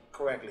question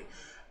correctly.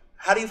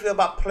 How do you feel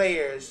about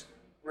players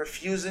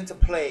refusing to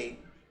play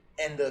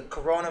in the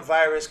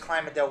coronavirus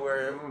climate that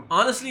we're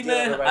honestly,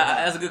 man?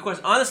 That's a good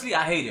question. Honestly,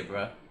 I hate it,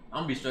 bro.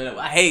 I'm gonna be straight up.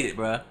 I hate it,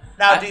 bro.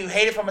 Now, do you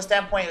hate it from a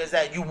standpoint is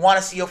that you want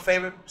to see your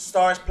favorite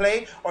stars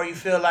play, or you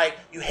feel like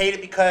you hate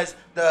it because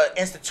the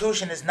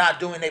institution is not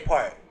doing their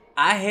part?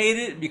 I hate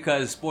it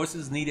because sports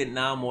is needed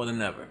now more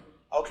than ever.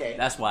 Okay.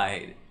 That's why I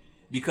hate it.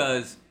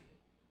 Because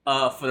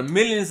for the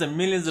millions and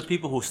millions of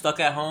people who stuck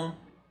at home,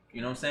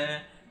 you know what I'm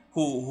saying?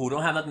 Who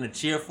don't have nothing to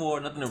cheer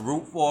for, nothing to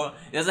root for.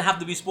 It doesn't have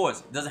to be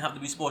sports. It doesn't have to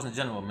be sports in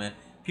general, man.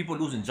 People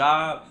losing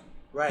jobs.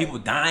 Right. People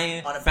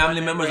dying.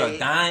 Family members are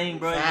dying,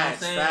 bro. You know what I'm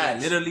saying? Like,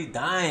 literally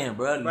dying,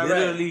 bro.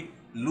 Literally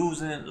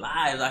losing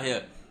lives out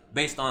here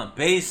based on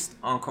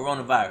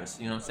coronavirus.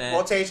 You know what I'm saying?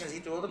 Quotations. He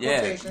threw all the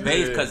quotations. Yeah,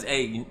 based because,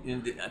 hey,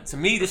 to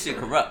me, this shit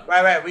corrupt.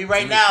 Right. We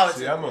now.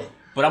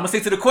 But I'm gonna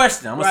stick to the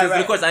question. I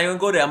ain't gonna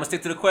go there. I'm gonna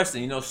stick to the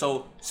question.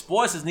 So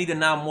sports is needed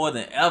now more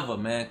than ever,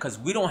 man, because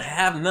we don't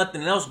have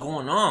nothing else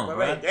going on,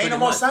 bro. There ain't no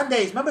more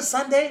Sundays. Remember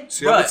Sunday?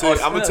 See, I'm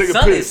gonna take a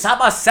piss. How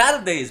about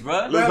Saturdays,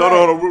 bro? Hold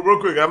on, real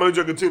quick. I'm gonna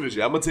continue this.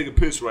 I'm gonna take a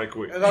piss right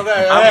quick.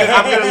 Okay.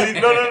 I'm gonna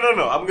leave.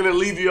 No. I'm gonna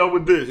leave y'all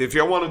with this. If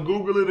y'all want to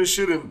Google it and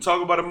shit and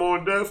talk about it more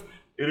in depth,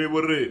 it is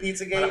what it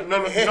is. Pizzagate.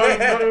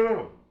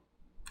 No.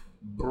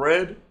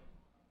 Bread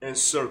and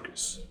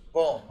circus.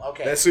 Boom.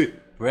 Okay. That's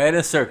it. Bread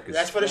and circus.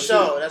 That's for the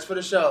show. That's for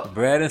the show.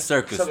 Bread and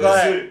circus. So go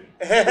ahead.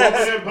 Bread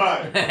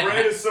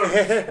and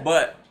circus.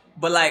 But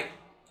like,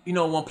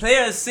 when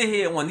players sit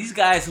here, when these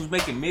guys who's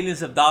making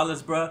millions of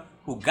dollars, bro,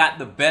 who got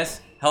the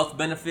best health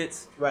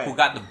benefits, who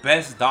got the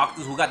best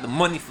doctors, who got the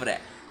money for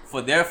that,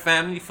 for their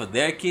family, for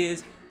their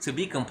kids, to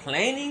be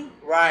complaining,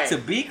 bro. You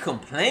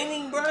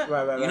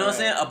know what I'm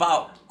saying?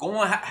 About going,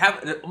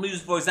 let me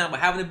use for example,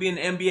 having to be in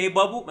the NBA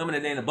bubble. Remember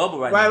that they in the bubble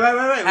right now.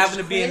 Right. Having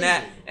to be in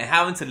that and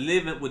having to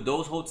live with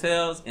those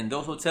hotels,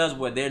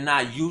 where they're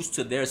not used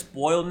to their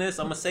spoiledness.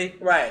 I'm gonna say.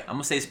 Right. I'm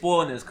gonna say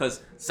spoiledness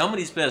because some of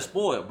these players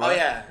spoiled, bro. Oh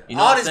yeah. You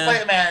know all these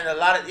players, man. A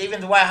lot of even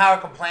Dwight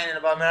Howard complaining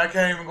about, man, I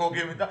can't even go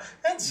get me. Man,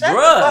 shut the fuck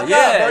up,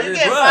 bro. You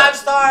get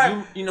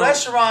 5-star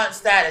restaurant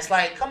status.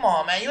 Like, come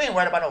on, man. You ain't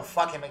worried about no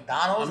fucking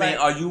McDonald's.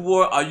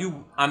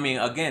 I mean,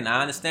 again,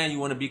 I understand you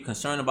want to be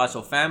concerned about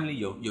your family,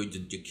 your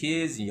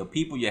kids, and your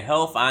people, your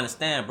health. I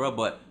understand, bro,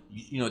 but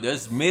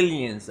there's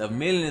millions of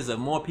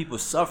more people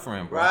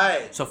suffering, bro.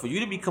 Right. So for you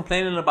to be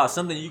complaining about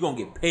something you're gonna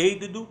get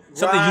paid to do,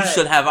 something you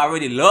should have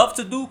already loved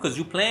to do, because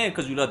you playing,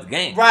 because you love the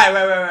game.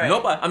 Right.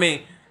 Nobody. I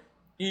mean,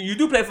 You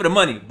do play for the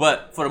money,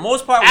 but for the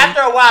most part,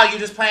 after a while, you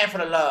just playing for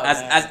the love.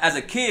 As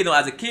a kid,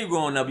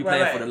 growing up, you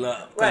playing for the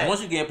love. Because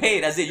once you get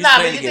paid, that's it. You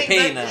playing to get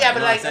paid now. Yeah,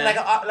 but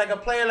like a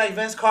player like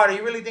Vince Carter,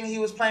 you really think he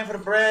was playing for the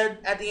bread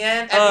at the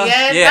end? Yeah, Not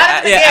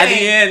at the beginning. At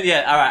the end,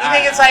 yeah. All right. You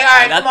think it's like, all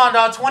right, come on,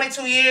 dog.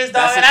 22 years,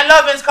 dog. And I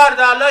love Vince Carter,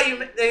 dog. I love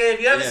you. If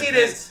you ever see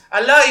this,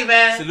 I love you,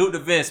 man. Salute to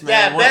Vince,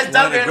 man. Yeah, best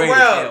dunker in the world.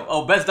 Yeah.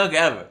 Oh, best dunker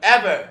ever.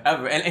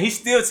 Ever. And he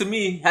still, to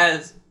me,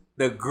 has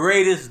the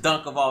greatest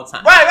dunk of all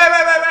time.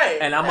 Right.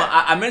 And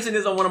I mentioned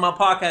this on one of my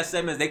podcast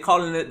segments. They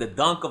calling it the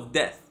dunk of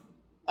death.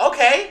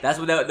 Okay. That's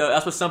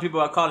what some people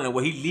are calling it.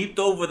 Where he leaped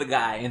over the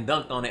guy and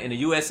dunked on it in the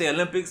USA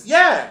Olympics.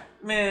 Yeah.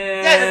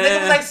 Man. Yeah, the nigga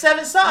was like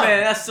 7-something.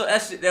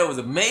 Man, that was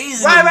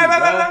amazing.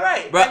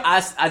 Right. Bro,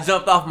 I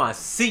jumped off my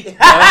seat, bro. When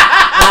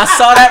I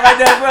saw that right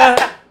there, bro,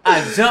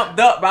 I jumped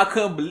up, bro. I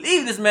couldn't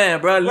believe this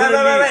man, bro.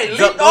 Literally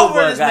leaped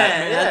over this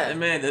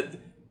man.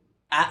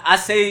 I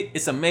say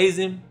it's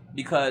amazing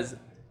because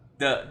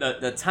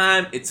the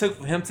time it took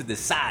for him to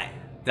decide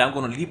that I'm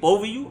gonna leap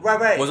over you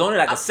was only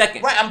like a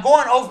second. Right, I'm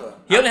going over.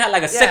 He only had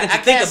like a second to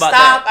think about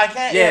that. I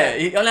can't. Yeah,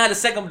 he only had a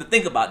second to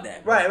think about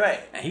that. Bro. Right.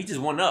 And he just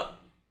went up.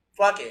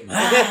 Fuck it.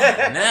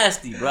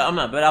 Nasty, bro. I'm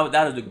not. But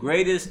that was the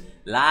greatest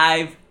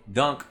live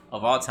dunk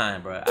of all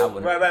time, bro. I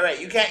would. Right.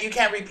 You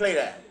can't replay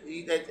that.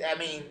 I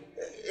mean,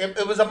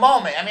 it was a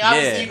moment. I mean,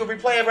 obviously you could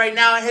replay it right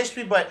now in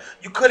history, but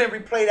you couldn't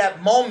replay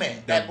that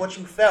moment, what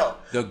you felt.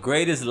 The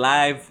greatest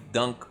live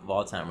dunk of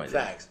all time, right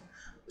there. Facts.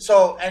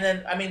 So, and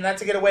then, I mean, not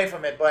to get away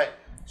from it, but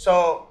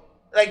so,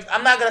 like,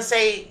 I'm not gonna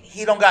say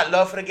he don't got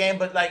love for the game,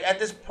 but like at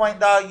this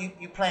point, dog,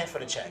 you playing for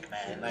the check,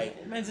 man.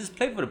 Like, man, just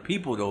play for the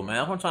people, though,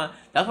 man. That's what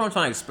I'm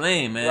trying to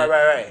explain, man.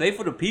 Right. Play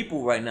for the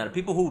people right now, the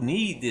people who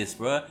need this,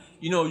 bro.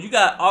 You know, you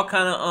got all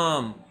kind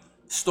of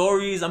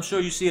stories. I'm sure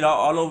you see it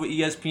all over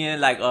ESPN,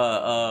 like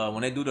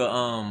when they do the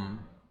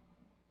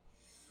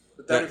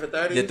 30 for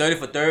 30s? The 30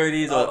 for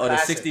 30s or the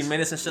 60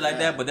 minutes and shit like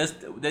that. But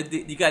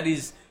you got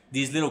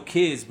these little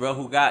kids, bro,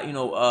 who got,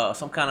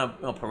 some kind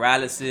of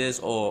paralysis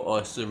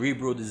or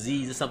cerebral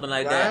disease or something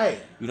like that.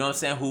 You know what I'm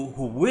saying? Who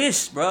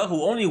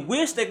only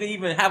wish they could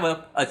even have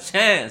a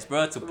chance,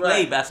 bro, to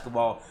play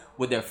basketball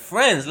with their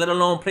friends, let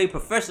alone play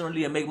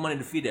professionally and make money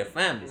to feed their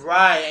families.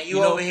 Right, and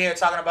you over here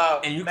talking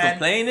about, and you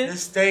complaining?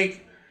 This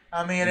steak,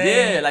 I mean,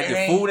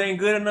 your food ain't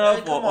good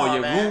enough or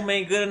your man. room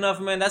ain't good enough,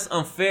 man. That's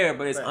unfair,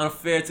 but it's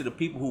unfair to the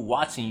people who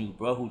watching you,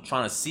 bro, who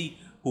trying to see,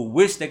 who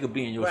wish they could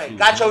be in your shoes.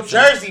 Got your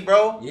jersey,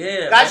 bro.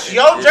 Yeah. Got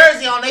your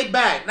jersey on their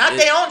back. Not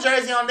their own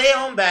jersey on their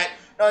own back.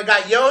 No, they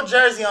got your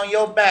jersey on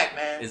your back,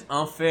 man. It's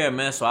unfair,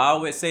 man. So I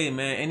always say,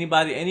 man,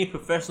 any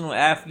professional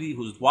athlete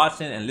who's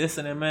watching and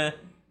listening, man,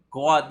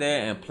 go out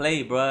there and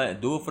play, bro,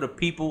 and do it for the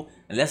people,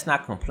 and let's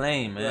not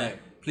complain, man. Right.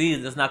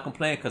 Please, let's not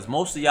complain, because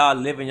most of y'all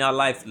living your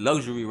life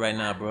luxury right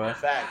now, bro.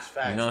 Facts.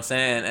 You know what I'm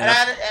saying? And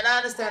I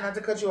understand, not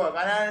to cut you off,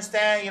 and I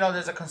understand,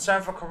 there's a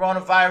concern for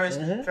coronavirus.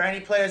 Mm-hmm. For any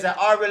players that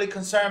are really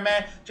concerned,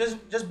 man, just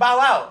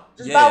bow out.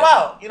 Bow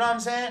out. You know what I'm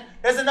saying?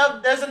 There's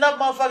enough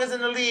motherfuckers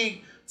in the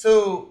league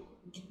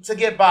to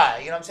get by.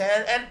 You know what I'm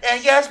saying?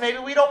 And yes, maybe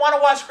we don't want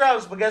to watch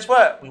scrubs, but guess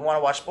what? We want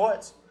to watch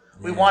sports.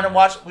 We want to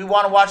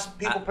watch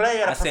people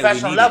play at a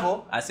professional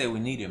level. I say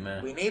we need it,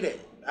 man. We need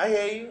it. I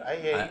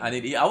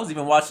hear you. I was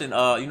even watching.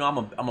 I'm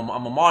a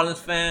Marlins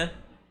fan.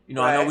 I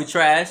know we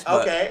trash.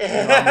 But,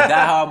 okay. I'm a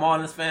diehard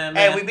Marlins fan,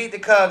 man. Hey, we beat the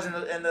Cubs in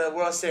the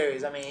World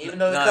Series. I mean, even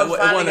though the Cubs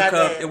finally got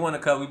there. It won the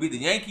Cubs. We beat the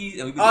Yankees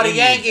and we beat the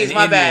Yankees.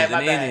 My bad.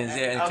 Indians,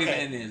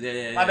 Indians.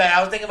 Yeah. My bad.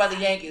 I was thinking about the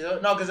Yankees.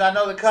 No, because I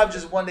know the Cubs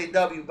just won their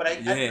W. But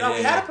we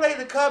had to play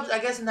the Cubs, I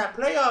guess, in that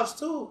playoffs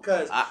too,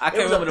 because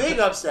it was a big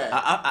upset.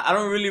 I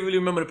don't really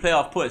remember the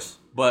playoff push,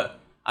 but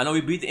I know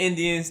we beat the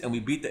Indians and we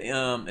beat the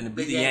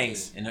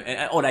Yankees. And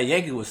that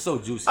Yankee was so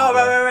juicy. Oh,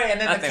 bro. right. And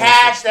then the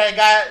cash that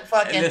got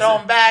fucking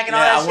thrown back and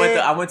all that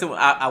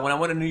shit. When I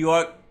went to New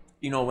York,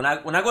 when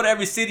I go to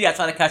every city, I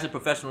try to catch a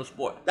professional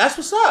sport. That's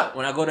what's up.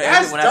 When I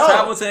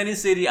travel to any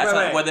city, I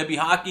try, whether it be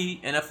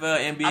hockey,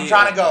 NFL, NBA. I'm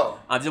trying to go.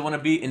 I just want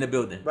to be in the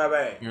building.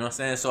 Right. You know what I'm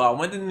saying? So I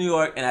went to New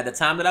York, and at the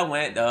time that I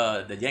went,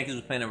 the Yankees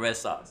was playing the Red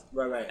Sox.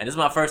 Right. And this is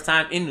my first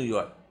time in New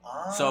York.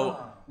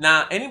 So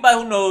now anybody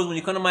who knows, when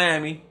you come to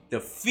Miami,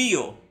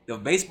 the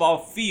baseball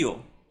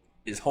field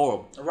is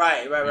horrible.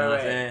 Right. You know what I'm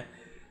saying?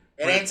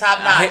 It ain't top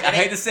notch. I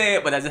hate to say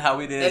it, but that's just how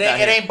we did it.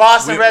 It ain't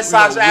Boston Red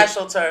Sox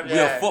AstroTurf.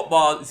 We're a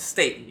football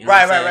state. You know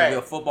right. We're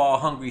a football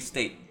hungry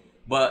state.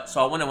 But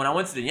so when I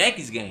went to the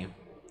Yankees game,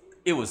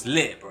 it was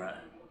lit, bro.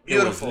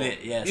 Beautiful. It was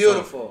lit, yeah.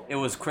 Beautiful. So it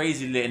was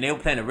crazy lit, and they were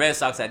playing the Red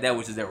Sox at that,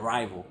 which is their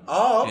rival.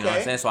 Oh, okay. You know what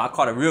I'm saying? So I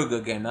caught a real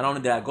good game. Not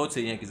only did I go to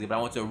the Yankees game, but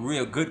I went to a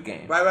real good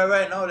game.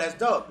 Right. No, that's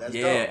dope. That's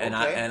dope. And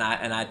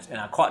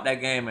I caught that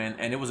game,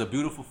 and it was a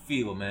beautiful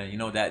feel, man.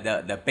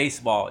 That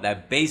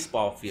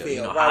baseball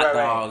feel. Hot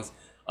dogs,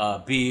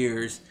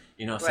 beers.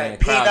 You know what I'm saying?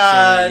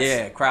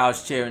 Peanuts.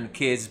 Crowds cheering, the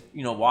kids,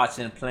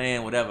 watching,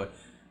 playing, whatever.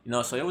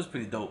 So it was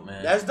pretty dope,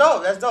 man. That's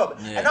dope.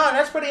 Yeah. And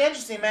that's pretty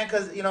interesting, man,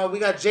 because, we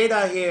got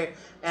Jada here,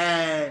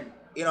 and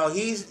you know,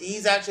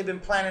 he's actually been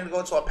planning to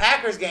go to a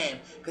Packers game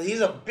because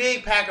he's a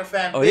big Packer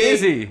fan. Oh,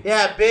 is he?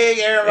 Yeah, big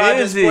Aaron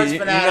Rodgers sports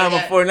fanatic. I'm a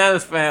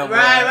 49ers fan. Bro.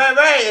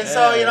 Right. And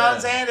so, you know what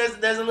I'm saying?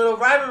 There's a little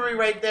rivalry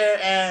right there,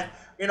 and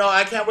you know,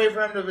 I can't wait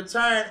for him to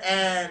return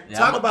and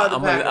talk about the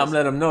Packers. I'm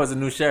letting him know it's a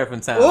new sheriff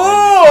in town.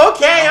 Ooh,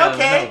 okay. Know,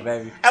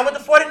 baby. And with the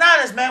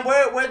 49ers, man,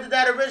 where did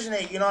that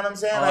originate? You know what I'm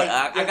saying? Like,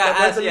 I got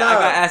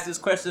asked this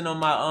question on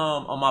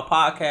my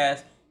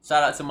podcast.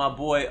 Shout out to my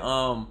boy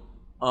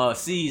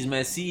C's,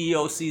 man,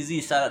 CEO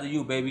CZ. Shout out to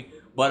you, baby.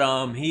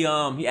 But he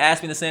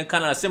asked me the same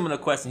kind of similar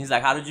question. He's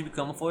like, "How did you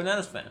become a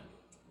 49ers fan?"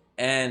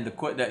 And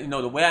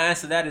the way I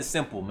answer that is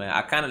simple, man.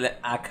 I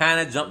kind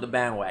of jumped the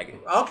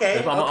bandwagon. Okay.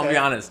 I'm gonna be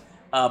honest.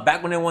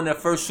 Back when they won their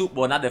first Super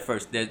Bowl, not their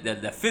first,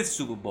 their fifth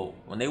Super Bowl.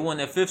 When they won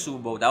their fifth Super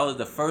Bowl, that was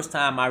the first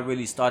time I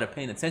really started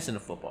paying attention to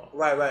football.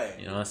 Right.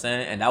 You know what I'm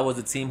saying? And that was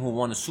the team who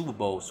won the Super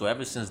Bowl. So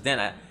ever since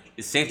then,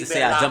 it's safe to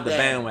say I jumped the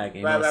bandwagon.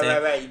 You know what I'm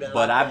saying? Right.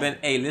 But I've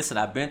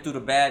been through the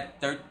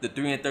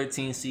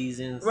 3-13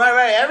 seasons.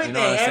 Right. Everything.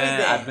 You know what I'm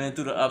saying? I've been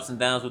through the ups and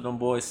downs with them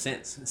boys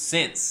since that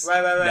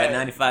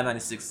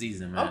 95-96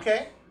 season, man.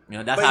 Okay. You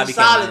know, that's but how I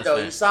became a Niners fan.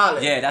 You're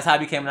solid. Yeah, that's how I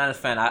became a Niners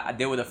fan.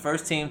 They were the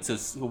first team to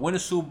win the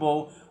Super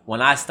Bowl when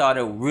I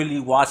started really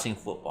watching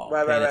football,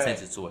 paying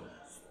attention to it.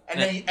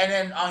 And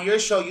then on your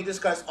show you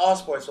discuss all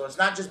sports, so it's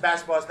not just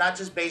basketball, it's not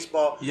just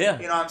baseball. Yeah,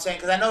 you know what I'm saying?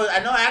 Because I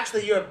know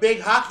actually you're a big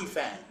hockey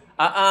fan.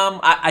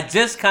 I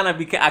just kind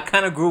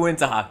of grew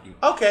into hockey.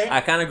 Okay. I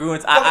kind of grew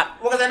into.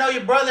 Because I know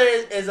your brother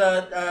is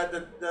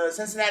the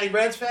Cincinnati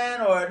Reds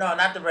fan, or no,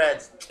 not the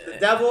Reds, the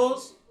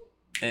Devils.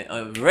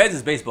 Reds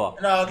is baseball.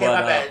 No, okay,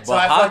 my bad. So but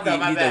I fucked hockey, up,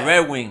 my bad. The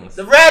Red Wings.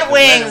 The Red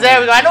Wings, there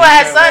we go. I knew I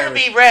had something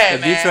to be red,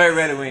 the man. Detroit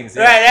Red Wings.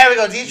 Yeah. Right, there we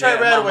go.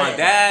 Detroit Red Wings. My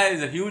dad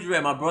is a huge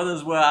Red. My brother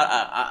as well.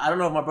 I don't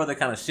know if my brother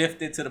kind of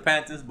shifted to the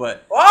Panthers,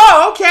 but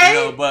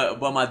okay. You know,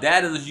 but my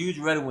dad is a huge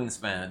Red Wings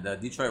fan. The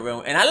Detroit Red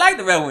Wings, and I like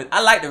the Red Wings.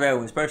 I like the Red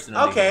Wings personally.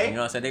 Okay. You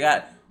know what I'm saying? They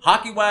got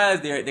hockey wise,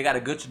 they got a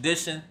good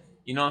tradition.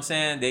 You know what I'm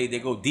saying? They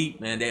go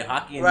deep, man. They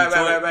hockey in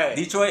Detroit. Right.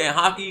 Detroit and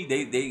hockey,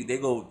 they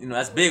go. You know,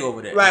 that's big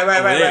over there. Right.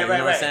 You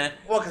know what I'm saying?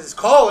 Well, because it's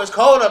cold. It's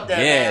cold up there.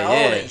 Yeah,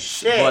 man. Holy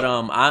shit. But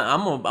I'm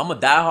a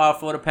diehard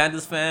Florida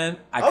Panthers fan.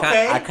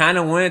 I kind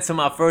of went to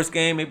my first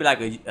game maybe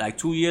like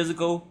 2 years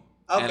ago.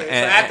 Okay, so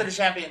after the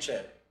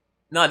championship.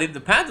 No, the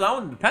Panthers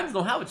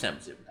don't have a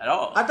championship at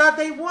all. I thought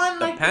they won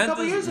a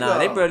couple years ago. Nah,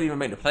 they barely even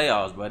make the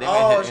playoffs, bro. You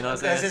know what I'm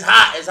saying? It's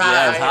hot.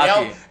 Yeah, it's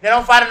hockey. They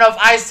don't find enough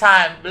ice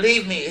time,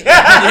 believe me.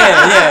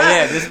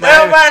 yeah. They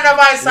don't find enough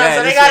ice time,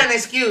 so they got an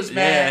excuse,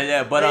 man.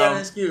 Yeah. But they got an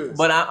excuse.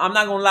 But I'm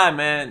not gonna lie,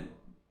 man.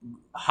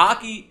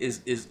 Hockey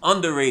is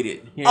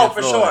underrated here in Florida.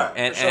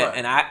 For sure.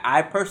 And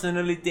I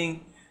personally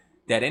think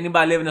that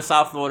anybody living in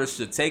South Florida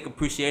should take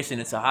appreciation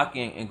into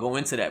hockey and go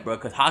into that, bro.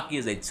 Because hockey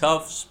is a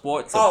tough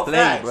sport to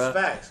play, bro.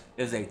 Facts.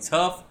 It's a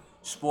tough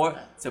sport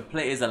to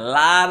play. There's a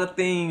lot of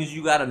things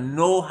you gotta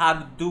know how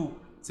to do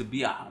to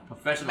be a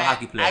professional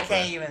hockey player. I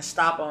can't even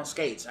stop on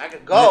skates. I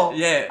could go.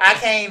 Yeah. I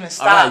can't even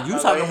stop. All right, you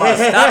talking about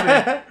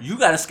stopping? You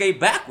gotta skate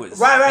backwards.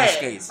 Right. On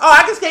skates. Oh,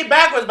 I can skate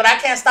backwards, but I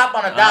can't stop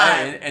on a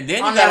dime. And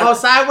then on that whole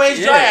sideways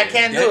joint, I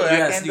can't do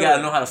it. You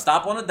gotta know how to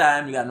stop on a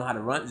dime. You gotta know how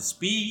to run the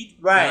speed.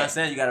 Right. You know what I'm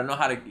saying? You gotta know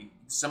how to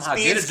somehow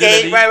speed get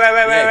skate. agility.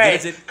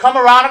 Right. Come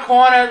around a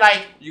corner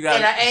like in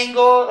an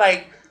angle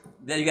like.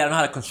 Then you gotta know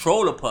how to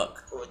control a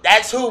puck.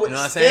 That's who. You know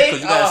what I'm saying?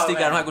 Because you gotta stick. You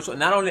gotta know how to control.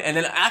 Not only, and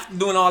then after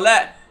doing all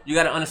that, you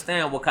gotta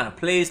understand what kind of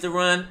plays to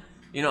run.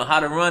 You know how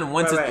to run,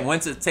 when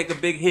to take a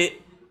big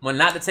hit, when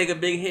not to take a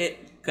big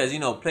hit. Because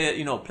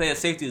player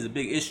safety is a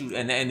big issue,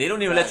 and they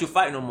don't even let you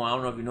fight no more. I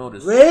don't know if you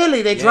noticed.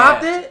 Really, they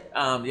dropped it.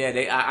 I'm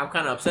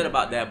kind of upset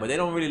about that, but they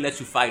don't really let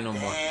you fight no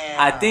more. Damn.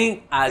 I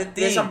think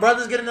Did some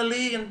brothers get in the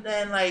league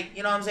and like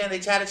you know what I'm saying they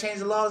try to change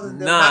the laws.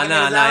 Nah, ain't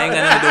got nothing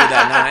to do with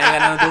that. Ain't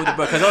got nothing to do with it,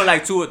 bro. Because only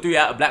like 2 or 3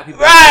 black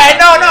people. Right,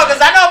 no,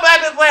 because I know black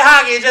people play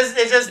hockey.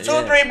 It's just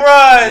 2 or 3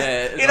 bros.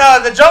 Yeah, you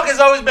know the joke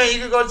has always been you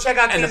can go check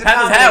out. And the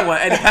Panthers had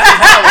one. And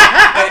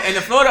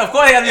the Florida, of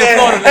course, they have to be a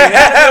Florida league.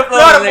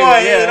 Florida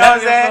boy, you know what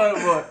I'm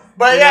saying?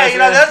 But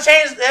they'll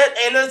change.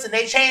 Listen,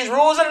 they change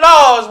rules and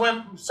laws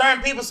when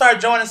certain people start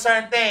joining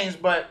certain things.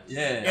 But you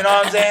know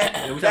what I'm saying?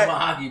 Yeah, we talking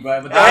about hockey,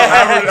 bro. But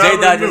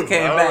J-Dot just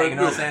came back. You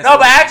know what I'm saying? No,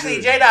 but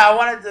actually, J-Dot,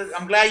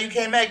 I'm glad you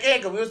came back in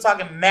because we was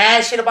talking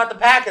mad shit about the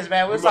Packers,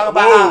 man. We was talking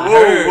about. I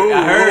heard.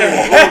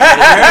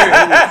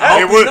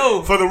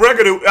 For the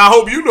record, I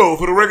hope you know.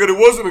 For the record, it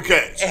wasn't a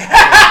catch.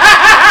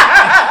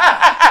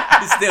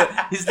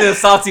 He's still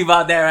salty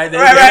about that, right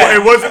there. Right.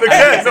 It wasn't a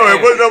catch. No,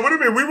 it wasn't. No, what do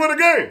you mean? We won a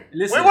game.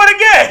 Listen, we won a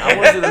game. I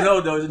want you to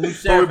know though, there's a new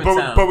sheriff in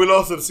town. But we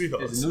lost to the Seahawks.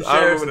 There's a new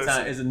sheriff in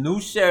town. There's a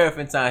new sheriff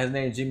in town. His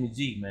name is Jimmy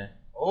G, man.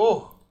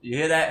 Oh, you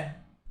hear that?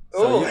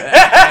 So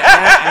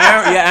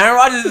Aaron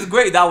Rodgers is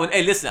great.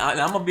 Hey, listen, I'm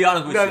gonna be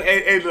honest with you.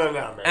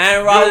 Man.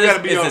 Aaron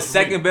Rodgers is the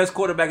second best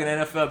quarterback in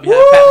the NFL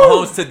behind Pat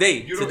Mahomes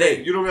today.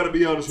 You don't gotta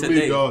be honest with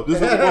me, dog.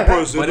 This is one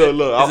person.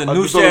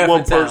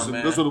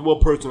 This is one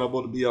person I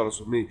want to be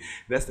honest with me.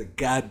 That's the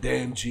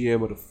goddamn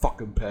GM of the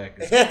fucking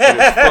Packers.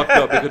 It's fucked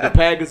up because the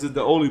Packers is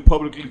the only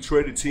publicly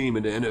traded team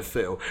in the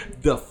NFL.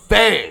 The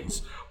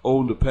fans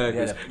own the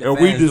Packers. Yeah, and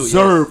we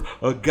deserve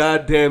a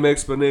goddamn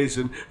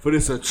explanation for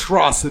this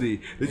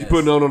atrocity that you're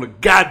putting on the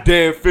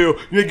goddamn field.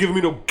 You ain't giving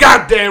me no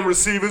goddamn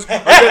receivers.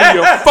 I'm out of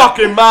your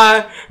fucking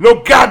mind.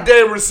 No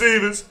goddamn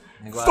receivers.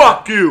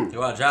 Fuck you. You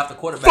want to draft the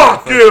quarterback?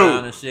 Fuck you.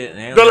 And shit,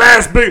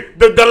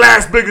 the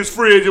last biggest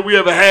free agent we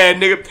ever had,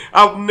 nigga.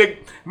 I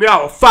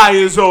was 5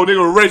 years old,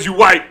 nigga. Reggie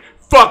White.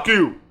 Fuck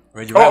you.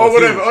 Reggie White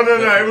whatever. Oh,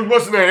 no. It was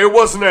what's the name? It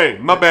was the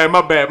name. My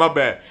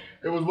bad.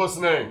 It was what's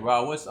the name?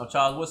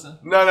 Charles Woodson?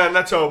 No,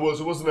 not Charles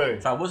Woodson. What's the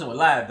name? Charles Woodson was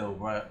live, though,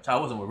 bro.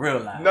 Charles Woodson was real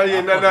live.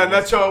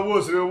 Not Charles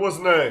Woodson. It was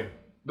the name?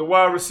 The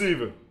wide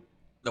receiver.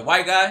 The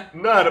white guy?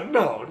 No.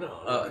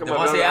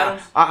 Devontae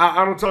Adams?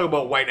 I don't talk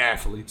about white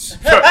athletes.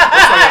 No. We're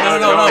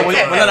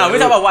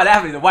talking about white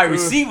athlete, the wide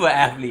receiver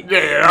athlete.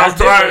 Yeah, I'm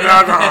trying.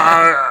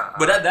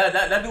 But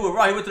that dude was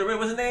raw. He went to the Raiders.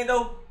 What's his name,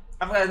 though?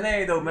 I forgot his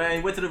name, though, man.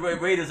 He went to the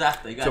Raiders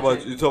after. You talk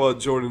about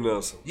Jordan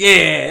Nelson.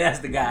 Yeah, that's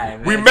the guy,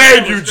 man. We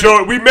made you,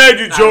 Jordan.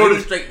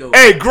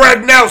 Hey,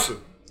 Greg Nelson.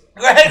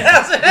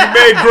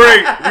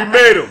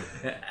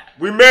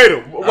 We made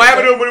him. What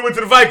happened to him when he went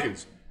to the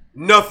Vikings?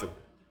 Nothing.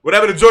 What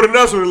happened to Jordan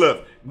Nelson when he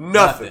left?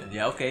 Nothing.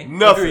 Yeah, okay.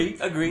 Nothing.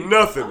 Agree.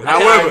 Nothing. I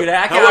can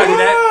argue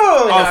that.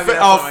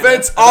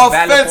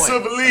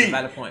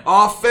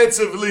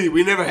 Offensively,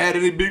 we never had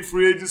any big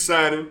free agent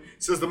signing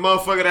since the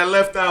motherfucker that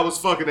left out was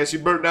fucking that she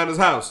burnt down his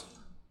house.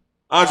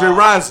 Andre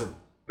Rison.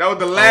 That was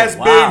the last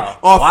big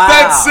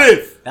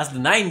offensive. That's the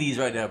 90s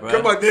right there, bro.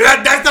 Come on,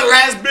 that's the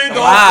last big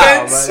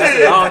offensive. Bro. That's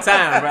a long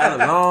time, bro. That's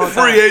a long time.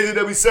 Free agent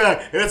that we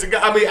signed. And that's a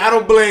guy, I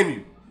don't blame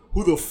you.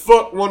 Who the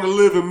fuck want to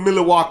live in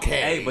Milwaukee?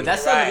 Hey, but that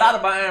says a lot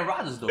about Aaron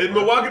Rodgers, though. In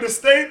Milwaukee the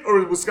state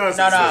or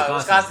Wisconsin State? No,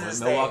 Wisconsin the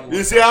state.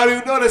 You see, I don't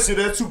even know that shit.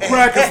 That's too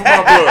crackers for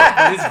my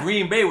blood. It's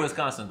Green Bay,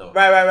 Wisconsin, though.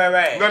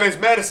 Right. No, it's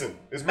Madison.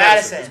 It's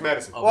Madison.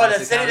 Well,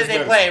 the city that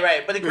they play,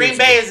 right? But the Green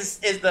Bay is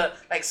the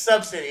like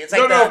sub city. It's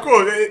like of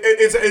course.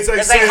 It's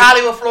like saying,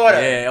 Hollywood, Florida.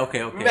 Yeah,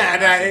 okay.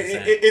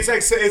 It's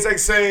like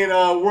saying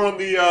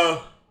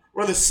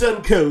we're on the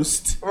Sun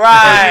Coast.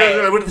 Right.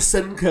 We're on the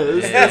Sun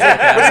Coast.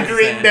 We're the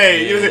Green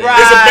Bay. There's a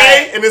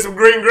bay and there's some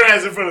green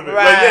grass in front of it.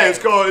 Right. Like, yeah, it's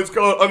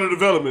called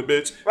underdevelopment,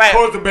 bitch. Right. Of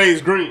course the bay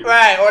is green.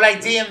 Right. Or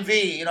like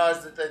DMV,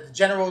 it's the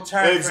general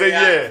term for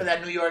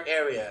that New York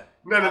area.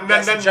 No.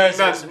 That's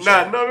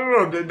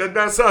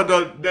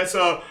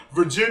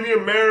Virginia,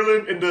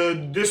 Maryland, and the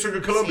District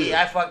of Columbia. See,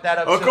 I fucked that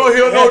up too. Of course, he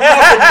don't know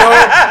nothing, dog.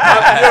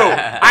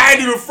 I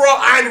ain't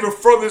even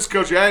from this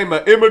country. I ain't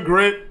an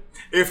immigrant.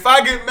 If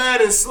I get mad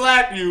and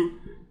slap you,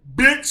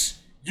 bitch,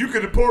 you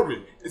can deport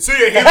me. See,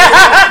 he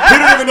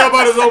don't even know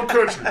about his own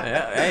country.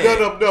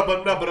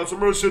 No, but on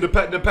some real shit, the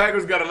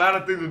Packers got a lot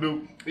of things to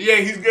do. Yeah,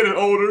 he's getting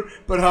older,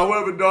 but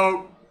however,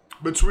 dog,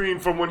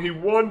 from when he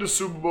won the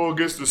Super Bowl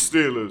against the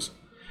Steelers,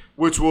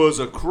 which was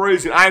a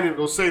crazy. I ain't even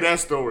gonna say that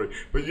story,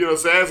 but you know what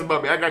I'm saying? That's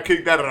about me. I got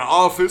kicked out of the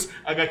office.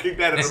 I got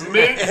kicked out of the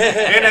Mint,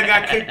 and I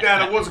got kicked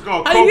out of what's it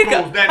called?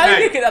 Coco's that night. How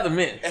you get kicked out of the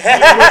Mint?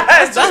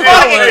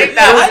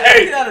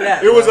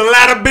 It was a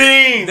lot of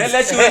beans. They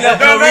let you in there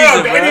for no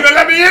reason, they didn't even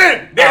let me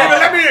in.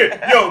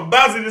 Yo,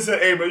 Bowsy just said,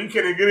 "Hey, man, you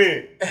can't even get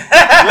in."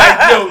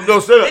 Like, no,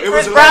 shut up. It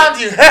was a lot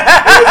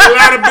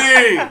of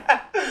beans.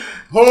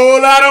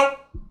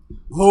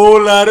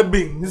 Whole lot of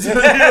beans. You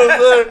know what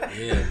I'm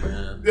saying? Yeah,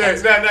 man. Yeah,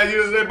 it's not you know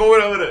what I'm saying, but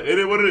whatever. It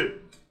is what it is.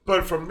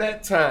 But from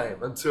that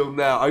time until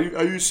now, are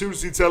you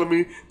seriously telling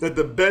me that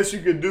the best you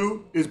can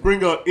do is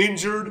bring an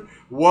injured,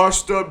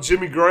 washed up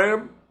Jimmy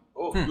Graham?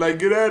 Like,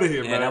 get out of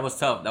here, man. Yeah, that was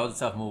tough. That was a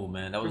tough move,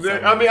 man. That was.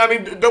 I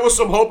mean, there was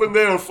some hope in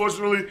there.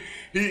 Unfortunately,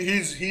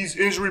 he's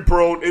injury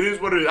prone. It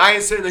is what it is. I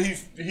ain't saying that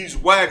he's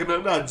whack.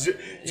 No,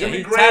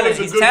 Jimmy Graham is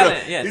a good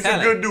guy. Yeah, he's a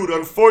good dude.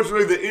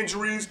 Unfortunately, the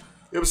injuries.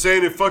 You know what I'm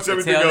saying? It fucks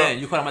everything up.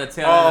 You put him at the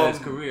tail end of his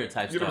career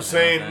type stuff. You know what I'm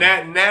saying?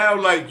 Now,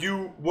 like,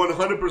 you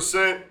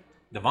 100%.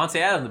 Devontae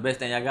Adams, the best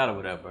thing I got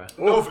over there, bro.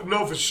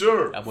 No, for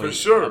sure. But what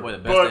is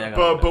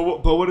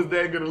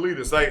that going to lead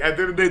us? Like, at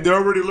the end of the day, they're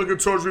already looking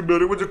towards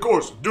rebuilding, which, of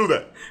course, do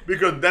that.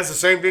 Because that's the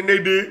same thing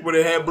they did when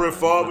they had Brett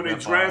Favre, when they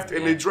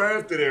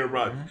drafted Aaron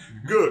Rodgers.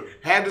 Good.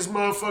 Had this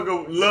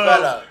motherfucker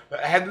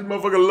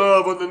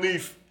love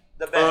underneath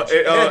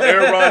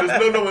Aaron Rodgers.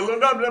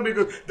 No,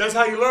 because that's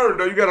how you learn,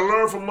 though. You got to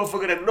learn from a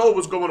motherfucker that know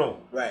what's going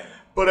on. Right.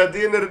 But at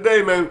the end of the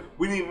day, man,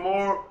 we need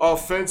more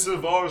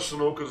offensive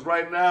arsenal because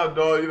right now,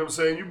 dog, you know what I'm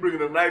saying? You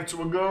bringing a knife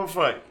to a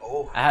gunfight.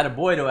 Oh. I had a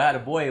boy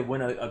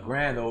win a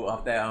grand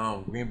off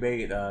that Green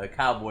Bay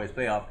Cowboys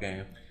playoff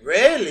game.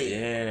 Really?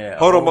 Yeah.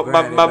 Hold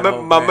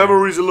on, my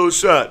memory's a little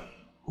shot.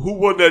 Who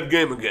won that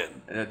game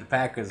again? The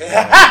Packers.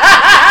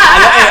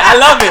 I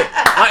love it.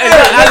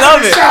 I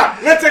love it.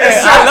 Let's take a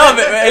shot. I love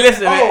it, man. Hey,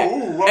 listen,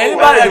 man.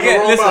 Anybody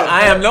again? Listen,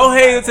 I am no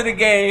hater to the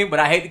game, but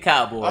I hate the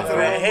Cowboys. We're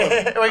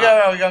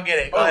gonna get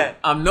it. Go ahead.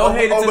 I'm no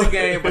hater to the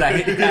game, but I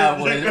hate the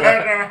Cowboys.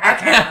 I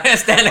can't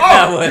stand the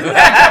Cowboys.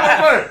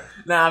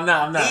 Nah, I'm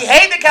not. He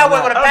hate the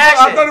Cowboys with a passion.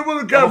 I thought it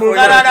was a Cowboys.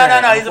 No.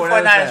 He's a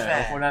 49ers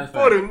fan. 49ers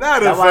fan.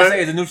 That's why I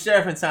say it's a new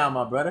sheriff in town,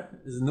 my brother.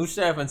 It's a new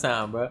sheriff in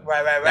town, bro.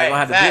 Right. Y'all gonna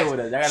have to deal with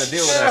it. Y'all gotta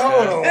deal with us.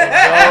 Hold on, dog.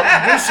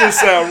 This shit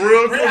sound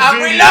real confusing. I'm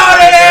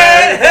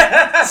reloaded.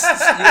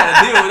 You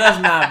gotta deal with us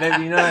now,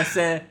 baby. You know what I'm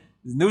saying?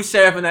 There's a new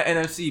sheriff in the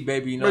NFC,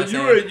 baby. You know what I'm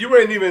saying? You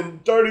ain't even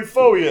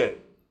 34 yet.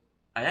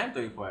 I am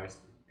 34, actually.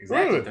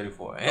 Exactly, Really?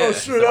 34. Yeah. Oh,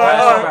 shit.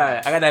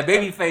 Right. I got that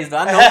baby face, though.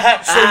 I know.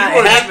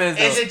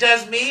 Is it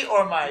just me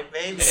or my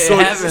baby? So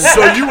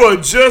you are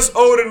just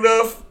old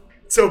enough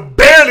to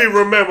barely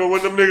remember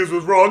when them niggas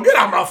was wrong. Get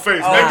out my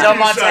face, man. Joe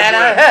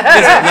Montana.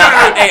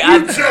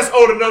 You just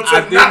old enough to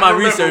I did not my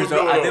remember research, what's though.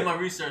 going on. I did my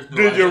research, though.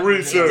 Did your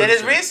research? Did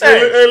his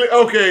research.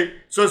 Okay,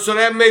 so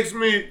that makes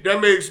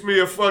me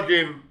a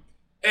fucking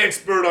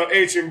expert on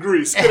ancient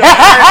Greece.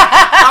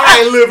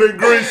 I ain't live in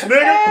Greece,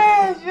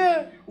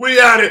 nigga. We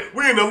out it.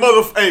 We in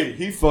the Hey,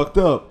 he fucked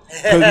up.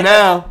 Because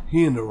now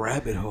he in the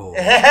rabbit hole.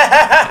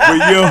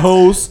 With your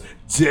host,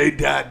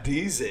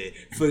 J.DZ.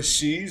 For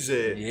she's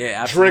it.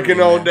 Yeah, drinking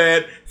on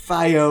that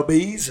fire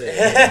beezy.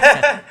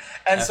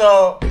 And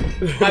so,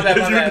 my bad.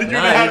 You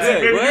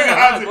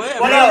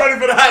ready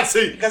for the hot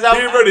seat? Because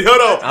I'm ready.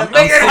 Hold on.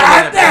 Make it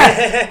hot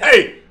there.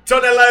 Hey.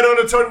 Turn that light on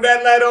and turn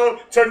that light on.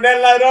 Turn that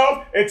light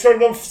off and turn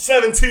them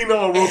 17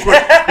 on real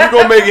quick. We're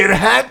going to make it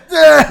hot.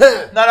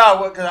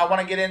 No, because I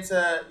want to get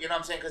into, you know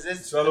what I'm saying? Because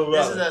this is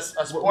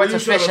a sports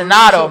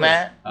aficionado,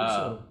 man.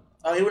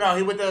 He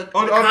with the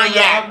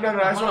cognac.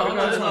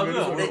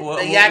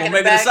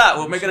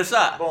 We'll make it a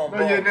shot. Boom.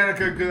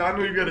 Because I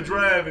know you got to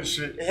drive and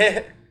shit.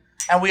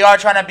 And we are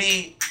trying to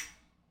be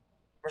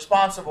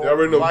responsible. You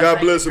already know.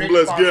 God bless and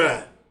bless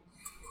God.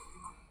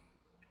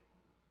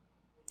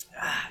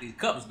 These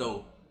cups,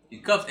 though.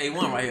 These cups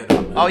A1 right here,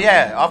 though. Man. Oh,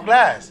 yeah. Off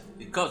glass.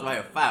 These cups right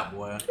here, fat,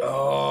 boy.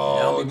 Oh.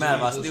 Yeah, don't be mad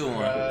if I steal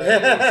one.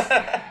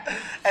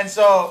 And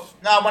so,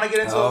 now I want to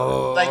get into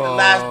like the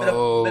last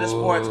bit of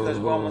sports because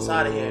we're almost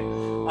out of here.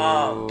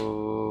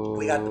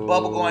 We got the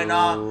bubble going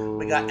on.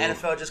 We got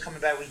NFL just coming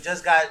back. We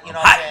just got, you know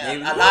what I'm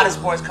saying, a lot of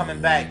sports coming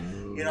back.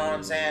 You know what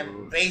I'm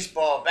saying?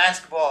 Baseball,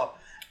 basketball.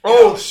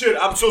 Oh, shit.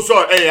 I'm so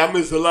sorry. Hey, I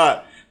missed a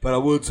lot. But I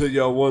will tell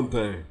y'all one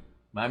thing.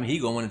 Miami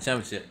Heat gonna win the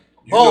championship.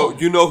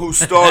 You know who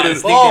started?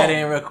 Stick that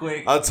in real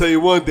quick. I'll tell you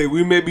one thing.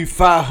 We may be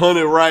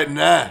 500 right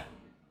now.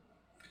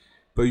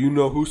 But you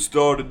know who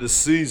started the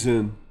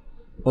season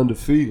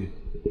undefeated?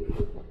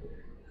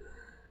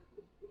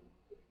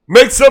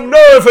 Make some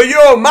noise for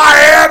your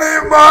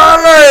Miami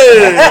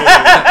Marlins!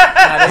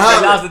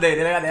 They lost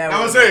today.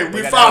 I was saying,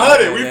 we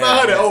 500. We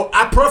 500. Oh,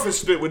 I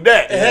prefaced it with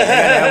that.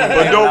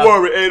 But don't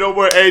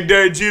worry. Hey,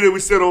 Derek Jeter, we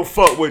still don't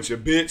fuck with you,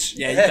 bitch.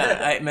 Yeah, you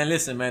got man,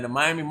 listen, man. The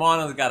Miami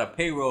Marlins got a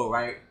payroll,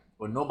 right?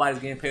 Where nobody's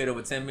getting paid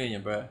over $10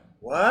 million, bro.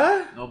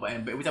 What? Nobody.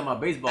 And we talking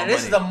about baseball and money.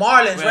 This is the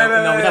Marlins, right?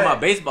 No, we talking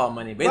about baseball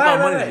money. Baseball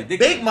money is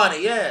ridiculous. Big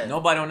money, yeah.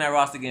 Nobody on that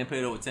roster getting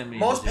paid over $10 million.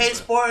 Most paid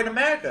sport in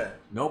America.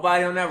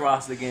 Nobody on that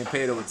roster getting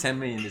paid over $10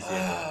 million this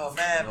year. Oh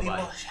man,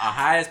 Nobody. people. Our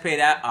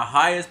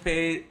highest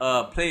paid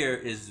player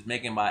is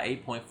making about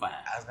 8.5. I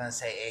was gonna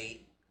say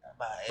 8.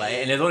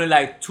 And there's only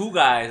like 2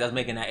 guys that's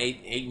making that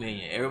 $8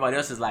 million. Everybody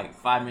else is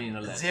like $5 million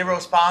or less. 0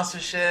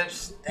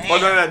 sponsorships. Damn. Oh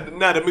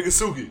no, the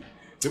Migusugi.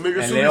 And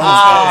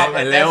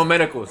Leon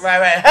Medicals.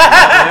 Right.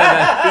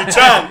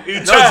 No,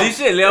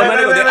 G-shit, Leon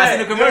Medicals. I seen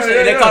the commercial.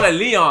 They call it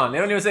Leon. They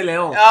don't even say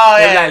Leon. Oh,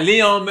 yeah. They're like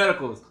Leon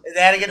Medicals. They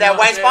had to get that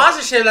white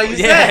sponsorship, like you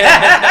said.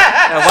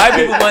 That white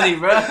people money,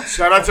 bro.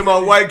 Shout out to my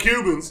white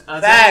Cubans.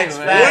 Facts.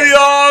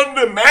 Leon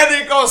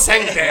Medicos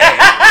Sanctes.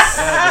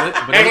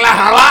 En La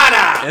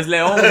Habana. It's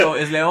Leon, though.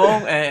 It's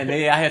Leon, and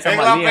they out here talking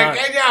about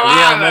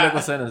Leon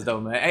Medical Centers,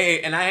 though, man. Hey,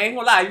 and I ain't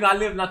gonna lie. You know, I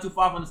live not too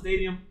far from the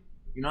stadium.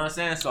 You know what I'm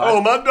saying? So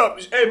my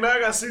dog. Hey, man, I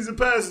got season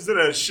passes to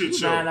that shit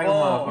show.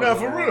 Nah,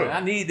 for real. I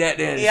need that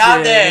then. He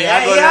out there.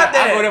 I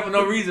go there for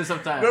no reason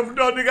sometimes.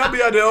 No, nigga, I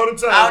be out there all the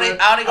time.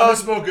 I only go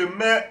smoking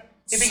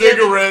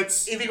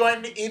cigarettes. He be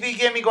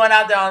getting me going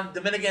out there on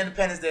Dominican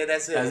Independence Day.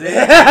 That's it.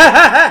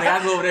 I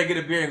go over there, get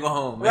a beer, and go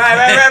home. Man.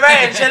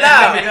 Right, and chill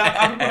out.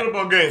 I'm putting up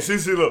on games.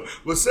 See, look.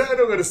 What Sam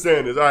don't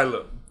understand is, all right,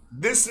 look.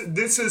 This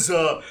is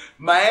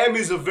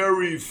Miami's a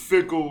very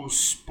fickle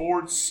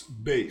sports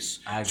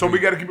base, so we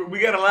got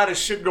a lot of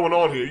shit going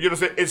on here. You know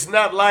what I'm saying? It's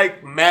not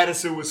like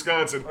Madison,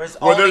 Wisconsin,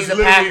 where there's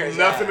literally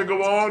nothing to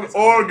go on.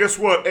 Or guess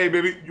what? Hey,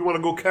 baby, you want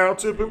to go cow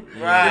tipping?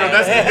 Right. You know,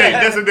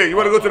 that's the day. You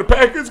want to go to the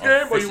Packers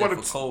game or you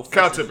want to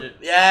cow tipping?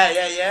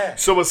 Yeah.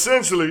 So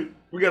essentially,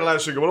 we got a lot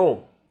of shit going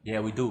on. Yeah,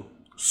 we do.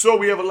 So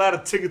we have a lot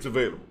of tickets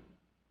available.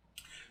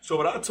 So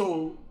what I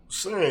told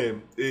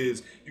Sam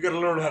is you got to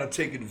learn how to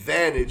take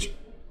advantage.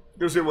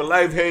 You know what I'm saying? When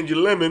life hands you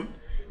lemon,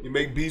 you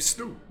make beef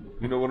stew.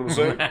 You know what I'm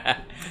saying?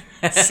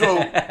 So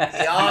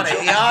he on it.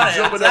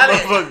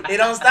 He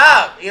don't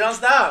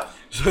stop.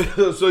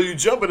 So you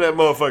jump in that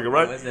motherfucker,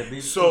 right?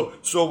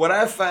 So what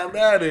I found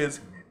out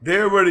is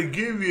they already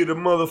give you the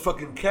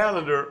motherfucking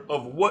calendar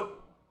of what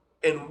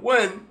and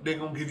when they're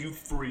gonna give you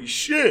free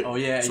shit. Oh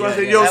yeah. So I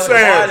said, yo,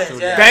 Sam,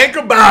 yeah. think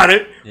about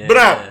it. Yeah, But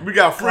yeah. we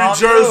got free Come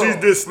jerseys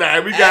through. this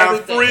night. We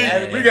got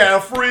Everything. we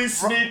got free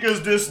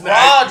sneakers this night.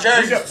 Raw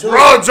jerseys too.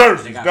 Raw They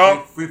jerseys, got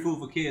dog. free food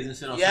for kids and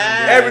shit on Yeah.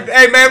 Sunday. Everything.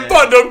 Hey man,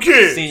 fuck them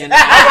kids. Senior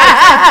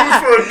Food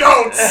for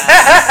adults.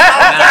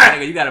 nah,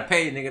 nigga, you gotta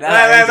pay, nigga.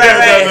 Right.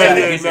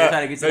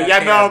 Try to get to that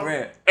Y'all know,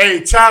 bread.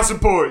 hey, child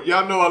support.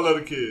 Y'all know I love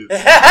the kids.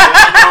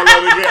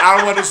 I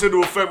don't want this shit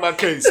to affect my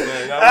case,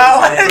 man.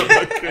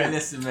 Hey,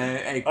 listen, man.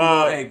 Hey,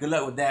 cool. Hey, good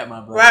luck with that,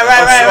 my brother. Right.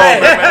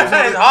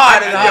 man. It's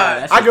hard.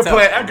 It's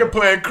hard. I can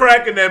play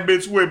crack in that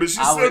bitch with, but she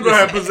still gonna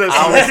have possession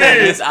of the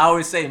kids. I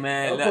always say,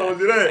 man. I told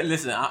you that.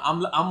 Listen,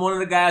 I'm one of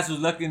the guys who's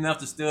lucky enough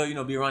to still,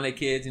 be around their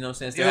kids. You know what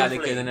I'm saying? Still have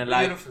their kids in their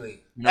life.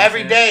 Beautifully. You know what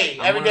Every I'm day.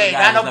 saying?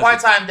 Not no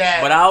part-time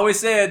dad. But I always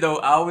said though,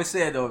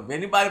 if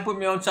anybody put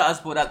me on child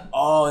support, that's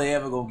all they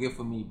ever gonna get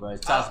from me, bro.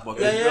 It's child support.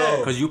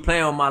 Because you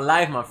playing with my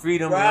life, my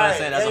freedom. Right. You know what I'm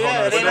saying? That's a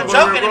whole They nother don't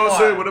story. joke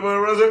anymore. What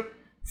about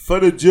for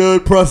the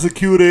judge,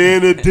 prosecutor,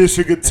 and the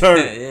district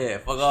attorney. Yeah,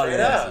 fuck all that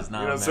nonsense. You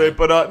know what I'm saying?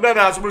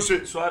 But some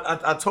shit. So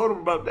I told him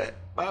about that.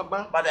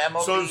 About the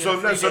MOP. So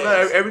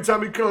now every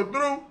time he come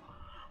through,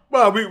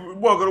 well, we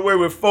walking away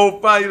with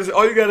 4, 5 years.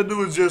 All you gotta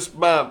do is just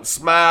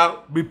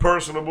smile, be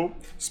personable,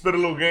 spit a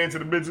little game to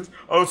the bitches.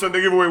 All of a sudden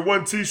they give away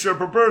 1 T-shirt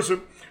per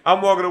person.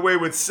 I'm walking away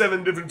with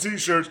 7 different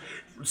T-shirts,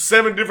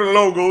 7 different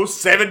logos,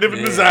 7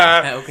 different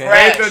designs,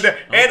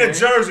 and a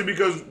jersey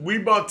because we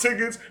bought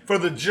tickets for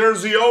the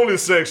jersey only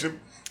section.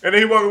 And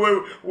then he walked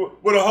away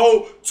with a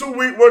whole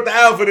 2-week worth of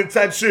outfit and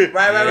type shit.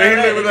 Right.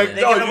 And he was like,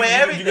 They "No, give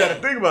away you got to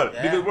think about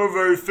it because we're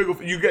very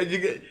fickle. You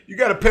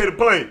got to pay to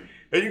play,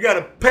 and you got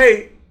to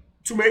pay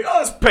to make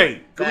us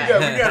pay. Cause we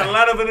got a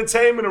lot of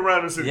entertainment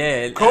around the city.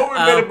 Yeah,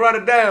 COVID may have brought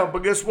it down,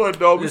 but guess what,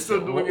 dog? We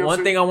still doing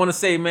one thing I want to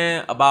say,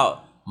 man,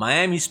 about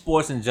Miami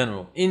sports in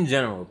general,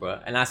 bro.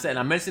 And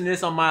I mentioned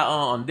this on my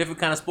on different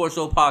kind of sports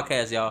show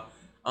podcast, y'all.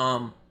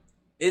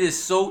 It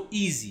is so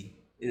easy.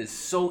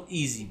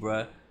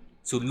 Bro.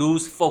 To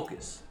lose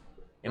focus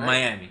in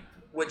Miami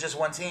with just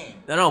one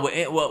team. No, but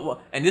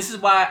and this is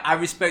why I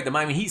respect the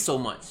Miami Heat so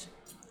much,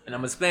 and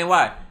I'm gonna explain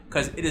why.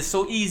 Because it is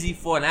so easy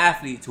for an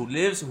athlete who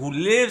lives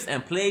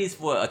and plays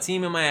for a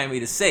team in Miami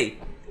to say,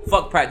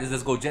 "Fuck practice,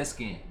 let's go jet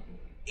skiing."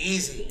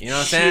 Easy. You know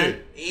what I'm saying?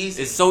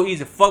 Easy. It's so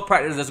easy. Fuck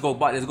practice, let's go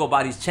buy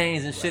these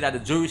chains and shit at the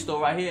jewelry store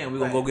right here, and we're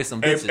gonna go get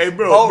some bitches. Hey,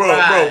 bro.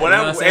 When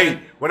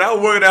I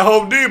was working at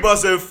Home Depot, I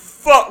said,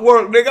 "Fuck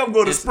work, nigga. I'm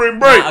going to spring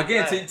break." Now,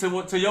 again, to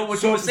what you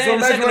were saying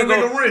a second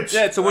ago. Rich.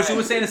 Yeah, to what you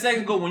were saying a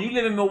second ago. When you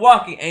live in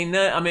Milwaukee,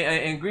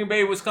 in Green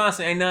Bay,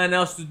 Wisconsin, ain't nothing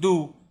else to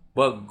do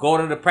but go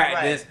to the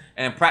practice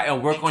and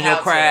work on your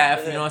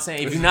craft. You know what I'm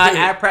saying? If you're not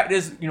at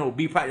practice,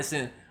 be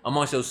practicing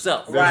amongst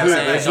yourself. You know what I'm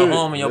saying? At your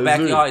home, in your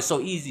backyard, it's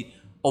so easy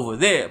over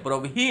there. But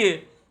over here,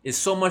 it's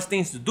so much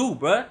things to do,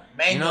 bruh.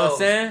 You know what I'm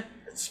saying?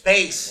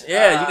 Space.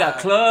 Yeah, you got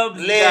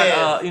clubs, you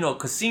got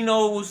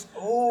casinos.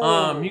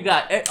 You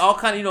got all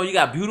kind of, you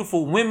got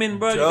beautiful women,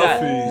 bro. You got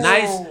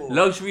nice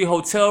luxury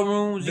hotel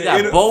rooms. You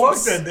got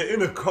boats. Fuck that, the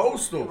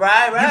intercoastal.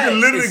 Right. You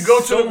can literally go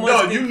to the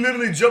dog. You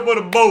literally jump on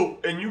a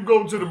boat and you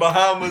go to the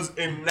Bahamas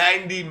in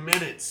 90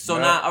 minutes. So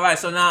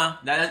now,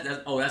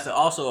 that's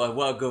also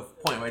a good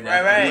point right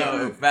there.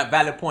 Right.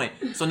 Valid point.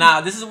 So now,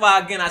 this is why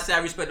again I say I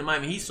respect the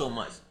Miami Heat so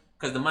much.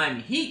 Because the Miami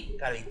Heat,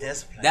 gotta be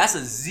disciplined. That's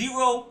a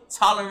zero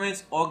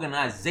tolerance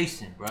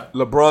organization, bro.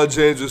 LeBron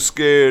James was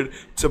scared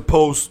to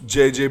post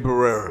JJ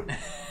Barrera.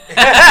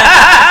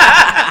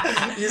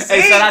 You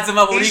see? Hey, shout out to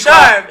my Boricua.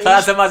 Shout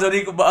out to my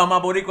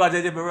Boricua,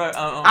 JJ Barrera.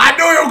 I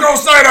knew you were gonna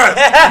say that.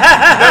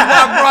 That's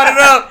why I brought it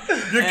up.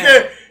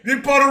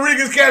 These Puerto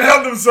Ricans can't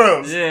help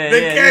themselves.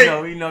 They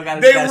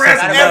can't. They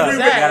rest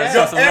everywhere.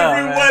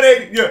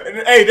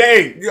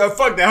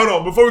 Fuck that. Hold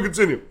on, before we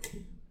continue.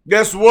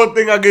 That's one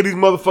thing I get these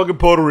motherfucking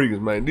Puerto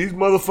Ricans, man. These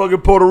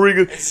motherfucking Puerto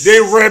Ricans, they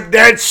rep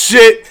that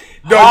shit.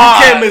 Dog,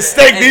 you can't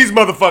mistake these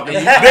motherfuckers.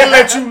 They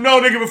let you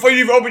know, nigga, before you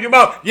even open your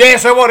mouth.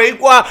 Yes, I want to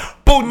equal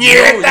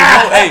puñeta.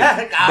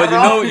 But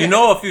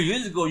a few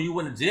years ago, you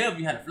went to jail if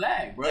you had a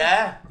flag, bro.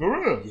 Yeah. For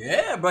real?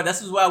 Yeah, bro.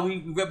 This is why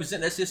we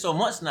represent that shit so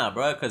much now,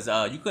 bro. Because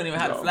you couldn't even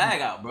have a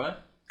flag out, bro.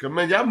 Cause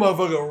man, y'all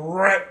motherfucker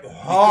rap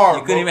hard.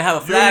 You couldn't even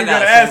have a flag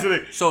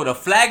out. So the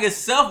flag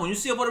itself, when you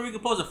see a Puerto Rican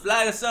post a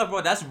flag itself,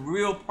 bro, that's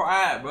real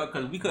pride, bro.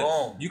 Cause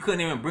you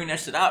couldn't even bring that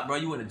shit out, bro.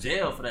 You went to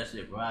jail for that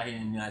shit, bro, out here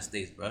in the United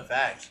States, bro.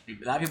 Facts.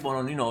 A lot of people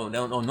don't know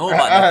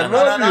about that.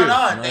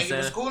 No. Thank you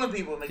for schooling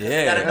people. Because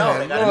they gotta know.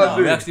 They gotta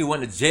know. We actually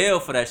went to jail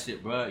for that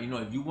shit, bro.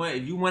 If you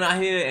went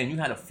out here and you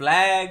had a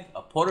flag,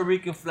 a Puerto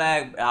Rican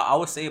flag, I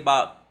would say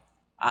about.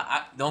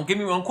 Don't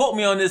quote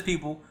me on this,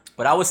 people.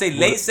 But I would say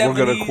late 70s.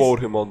 We're gonna quote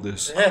him on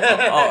this.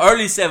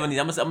 Early 70s.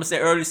 I'm gonna say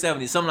early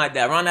 70s, something like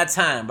that. Around that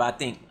time,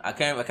 but I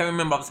can't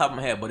remember off the top of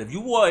my head. But if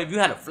you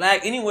had a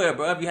flag anywhere,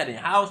 bro, if you had it in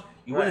your house,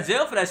 you went to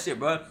jail for that shit,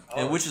 bro.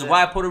 Which is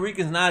why Puerto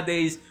Ricans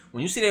nowadays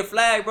when you see that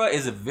flag, bro,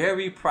 it's a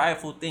very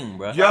prideful thing,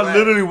 bro. Y'all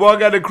literally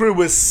walk out the crib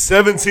with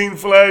 17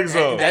 flags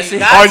on.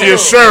 On your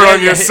shirt,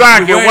 on your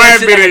sock, your white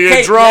beater,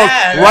 your drawers,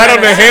 right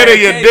on the head of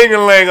your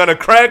ding-a-ling, on the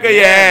crack of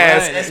your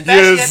ass,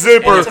 your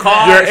zipper,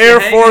 your Air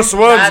Force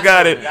Ones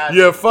got it,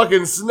 your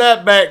fucking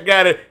snapback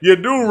got it, your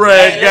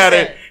do-rag got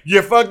it. You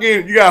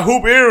got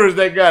hoop earrings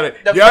that got it.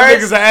 Y'all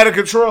niggas are out of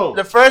control.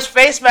 The first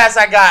face mask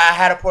I got, I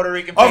had a Puerto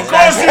Rican face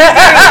mask. Of course you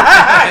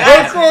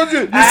did. Of course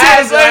you did. You see what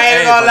I'm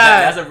saying?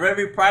 That's a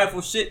very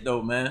prideful shit,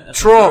 though, man. That's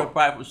Trump.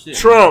 Prideful shit.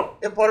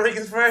 Trump. The Puerto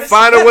Ricans first.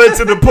 Find a way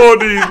to deport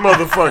these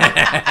motherfuckers.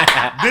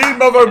 These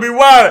motherfuckers be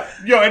wild.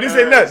 Yo, and this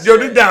ain't nothing. Yo,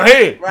 this down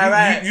here.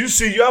 Right. You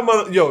see y'all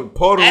mother. Yo,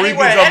 Puerto Ricans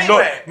Anywhere, up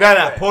north.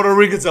 Nah, Puerto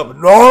Ricans up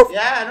north.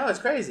 Yeah, I know, it's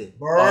crazy.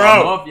 Bro,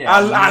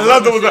 I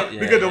love those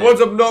because the ones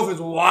up north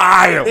is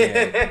wild.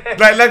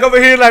 Like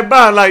over here, like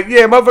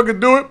motherfucker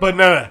do it, but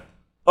nah.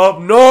 Up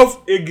north,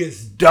 it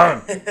gets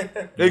done.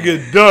 It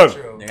gets done.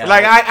 True.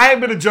 Like I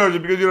ain't been to Georgia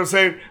because you know what I'm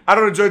saying. I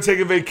don't enjoy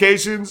taking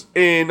vacations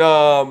in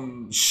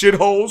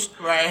shitholes.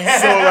 Right.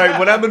 So like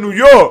when I'm in New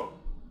York.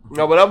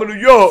 Shout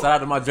out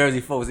to my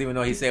Jersey folks, even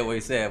though he said what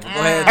he said. But go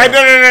ahead. Hey,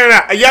 no.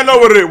 Y'all know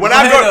what it is. When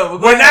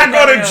I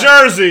go to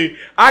Jersey,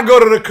 I go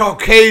to the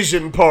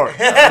Caucasian part.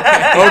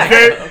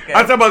 Okay?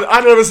 I'm talking about.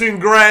 I never seen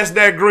grass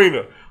that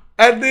greener.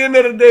 At the end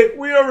of the day,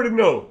 we already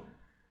know.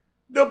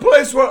 The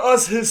place where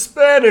us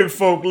Hispanic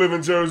folk live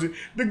in Jersey,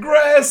 the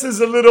grass is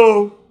a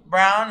little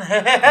brown. We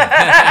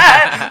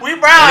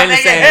brown,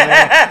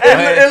 nigga.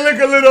 It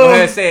look a little. Go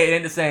ahead, say it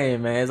ain't the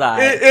same, man. It's all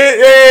right.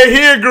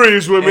 He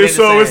agrees with me,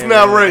 so it's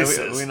not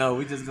racist. We know.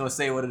 We just gonna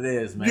say what it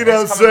is, man. You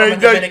know what I'm saying?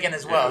 From Dominican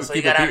as well, so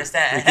you gotta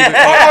understand.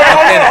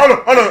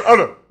 Hold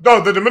on. No,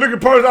 the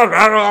Dominican person,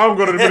 I don't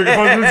go to the Dominican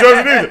person in New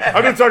Jersey either.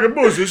 I'm just talking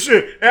bullshit.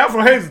 Shit. Hey, I'm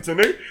from Hazleton,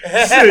 nigga.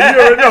 Shit, you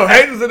already know.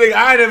 Hazleton, nigga,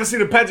 I ain't never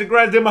seen a patch of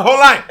grass in my whole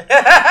life.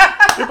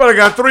 You probably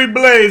got 3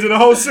 blades in the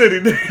whole city.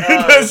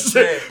 That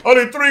shit.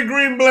 Only 3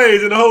 green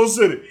blades in the whole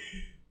city.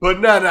 But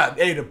nah.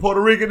 Hey, the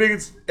Puerto Rican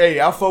niggas, hey,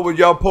 I fuck with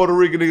y'all Puerto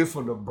Rican niggas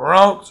from the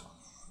Bronx.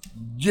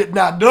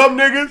 Now, dumb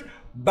niggas,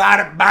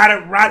 body,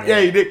 right. Yeah.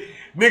 Hey,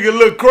 nigga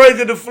look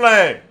crazy at the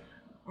flag.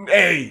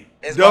 Hey.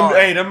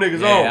 Them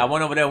niggas on. I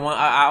went over there one.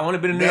 I only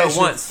been in New York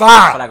once for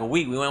like a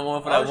week. We went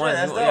one for like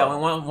once. We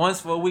went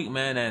once for a week,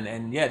 man.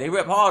 And yeah, they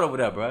rep hard over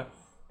there, bro.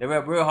 They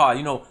rep real hard.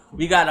 You know,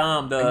 we got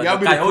the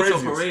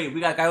Cayocho parade.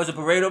 We got Cayocho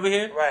parade over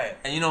here. Right.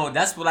 And you know,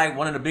 that's like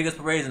one of the biggest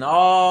parades in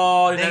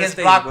all the United States.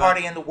 Biggest block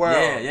party in the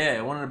world.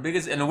 Yeah. One of the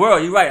biggest in the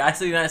world. You're right. I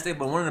say United States,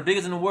 but one of the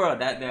biggest in the world.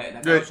 That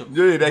Cayocho.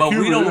 Yeah, but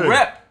we don't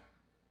rep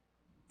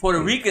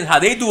Puerto Ricans, how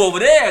they do over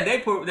there,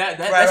 that's in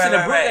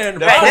the Britain.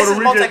 This is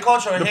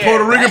multicultural the here.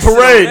 Puerto Rican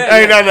parade.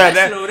 Hey,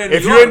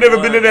 if you ain't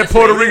never been in that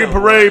Puerto Rican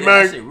parade,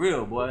 man. That shit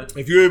real, boy.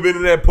 If you ain't been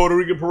in that Puerto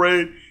Rican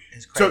parade,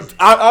 so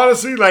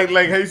honestly, like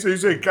how you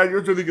say,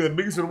 Cayocho is the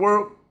biggest in the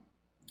world.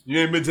 You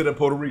ain't been to the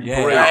Puerto Rican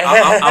parade.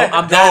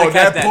 I'm down to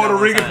catch that Puerto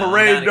Rican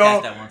parade,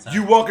 dog.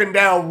 You walking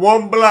down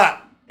one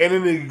block. And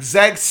in the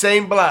exact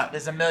same block,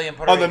 there's a million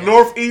Puerto Ricans. On the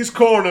northeast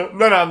corner,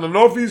 on the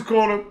northeast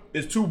corner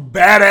is 2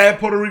 badass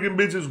Puerto Rican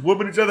bitches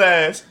whooping each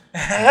other's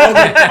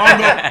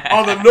ass.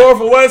 on the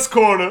northwest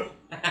corner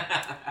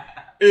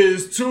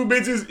is 2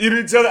 bitches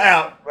eating each other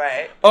out.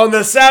 Right. On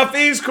the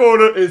southeast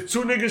corner is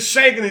 2 niggas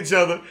shanking each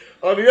other.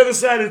 On the other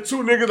side is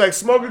 2 niggas like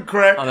smoking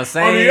crack. On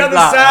the other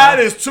side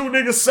is 2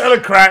 niggas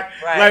selling crack.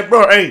 Right. Like,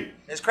 bro, hey.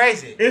 It's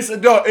crazy. It's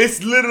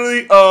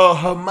literally a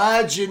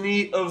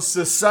homogeny of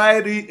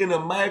society in a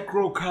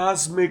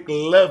microcosmic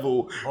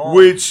level,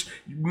 which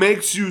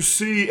makes you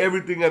see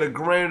everything at a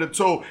grander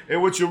toll.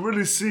 And what you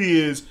really see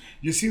is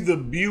you see the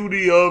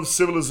beauty of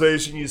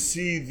civilization. You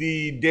see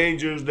the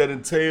dangers that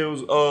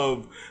entails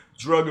of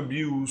drug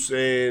abuse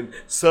and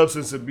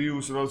substance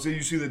abuse. You know what I'm saying?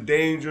 You see the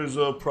dangers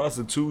of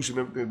prostitution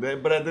and everything like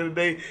that. But at the end of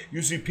the day,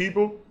 you see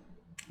people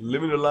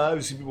living their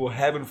lives, you see people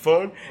having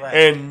fun,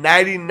 and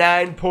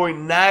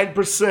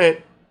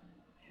 99.9%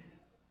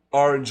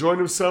 are enjoying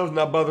themselves,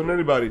 not bothering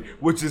anybody,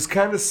 which is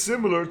kind of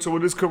similar to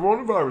what this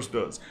coronavirus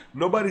does.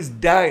 Nobody's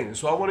dying,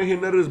 so I want to hear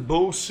none of this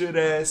bullshit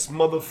ass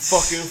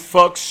motherfucking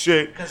fuck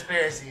shit.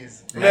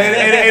 Conspiracies. Man,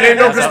 it ain't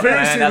no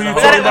conspiracy. We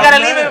gotta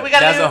leave it.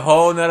 That's a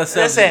whole nother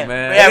subject,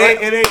 man.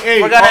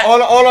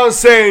 All I'm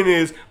saying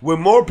is, when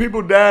more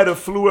people die of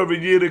flu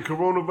every year than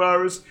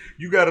coronavirus,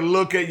 you gotta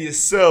look at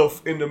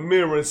yourself in the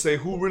mirror and say,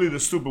 who really the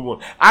stupid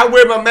one? I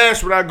wear my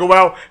mask when I go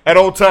out at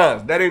all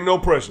times. That ain't no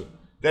pressure.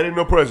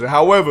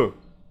 However,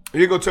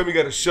 you're going to tell me you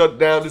got to shut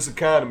down this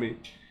economy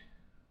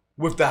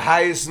with the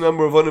highest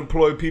number of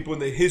unemployed people in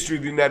the history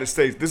of the United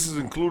States. This is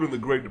including the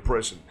Great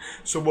Depression.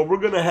 So what we're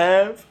going to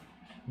have,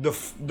 the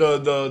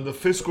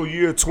fiscal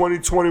year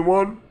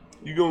 2021,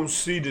 you're going to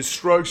see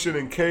destruction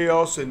and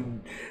chaos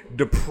and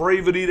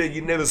depravity that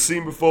you never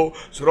seen before.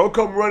 So don't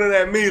come running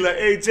at me like,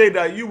 hey,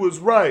 J-Dot, you was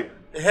right.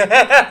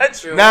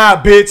 True. Nah,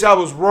 bitch, I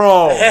was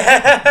wrong.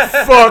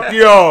 Fuck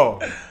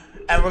y'all.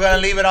 And we're going to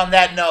leave it on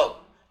that note.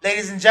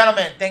 Ladies and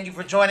gentlemen, thank you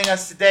for joining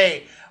us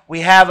today.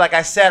 We have, like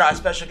I said, our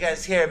special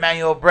guest here,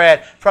 Emmanuel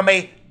Bread, from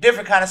a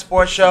different kind of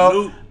sports show.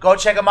 Salute. Go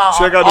check him out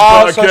Check on out the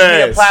all podcast. social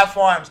media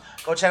platforms.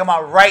 Go check him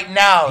out right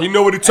now. He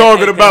know what he's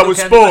talking about with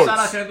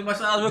sports. Do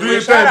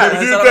your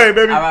thing,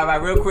 baby. All right,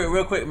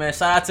 real quick, man.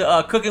 Shout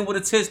out to Cooking with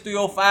a Tits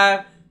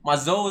 305. My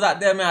Zoes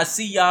out there, man. I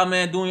see y'all,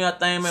 man, doing your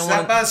thing, man.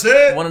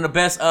 One of the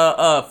best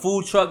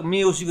food truck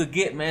meals you could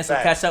get, man. So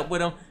catch up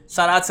with them.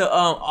 Shout out to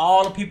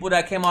all the people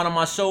that came out on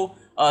my show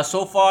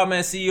so far,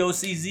 man. CEO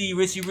CZ,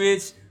 Richie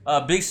Rich,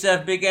 Big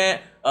Chef, Big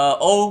Ant,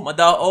 my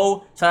dog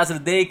O. Shout out to the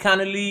Dade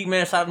County League,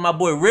 man. Shout out to my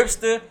boy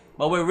Ripster.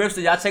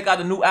 Y'all check out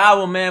the new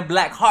album, man.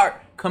 Black Heart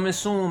coming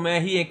soon,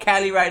 man. He in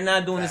Cali right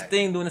now doing his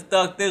thing, doing his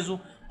thug thizzle.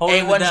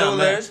 A1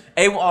 Jewelers.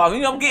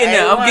 I'm getting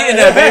there. I'm getting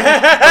there, baby.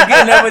 I'm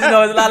getting there, but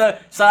there's a lot of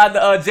shout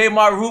out to J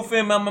Mart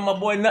Roofing, man. My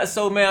boy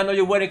Nutso, man. I know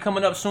your wedding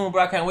coming up soon,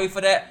 bro. I can't wait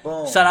for that.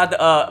 Boom. Shout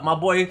out to my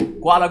boy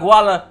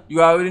Guala.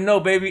 You already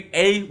know, baby.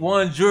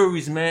 A1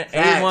 Jewelries, man.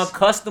 Facts. A1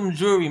 Custom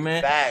Jewelry,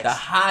 man. Facts. The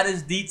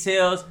hottest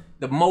details,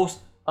 the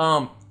most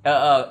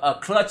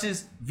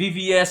clutches,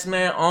 VVS,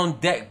 man, on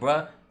deck,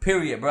 bro.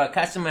 Period, bro.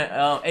 Catch them at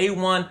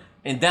A1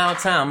 in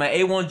downtown, man.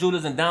 A1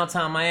 Jewelers in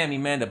downtown Miami,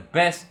 man. The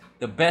best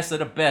of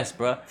the best,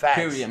 bro. Facts.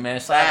 Period, man.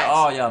 Shout out to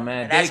all y'all,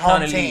 man. Dade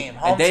County League.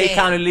 Dade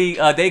County League,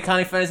 Dade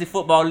County Fantasy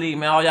Football League,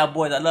 man. All y'all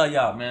boys, I love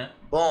y'all, man.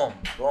 Boom.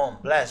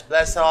 Bless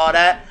to all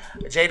that.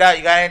 J-Dot,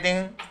 you got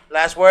anything?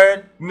 Last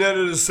word?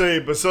 Nothing to say,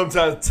 but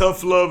sometimes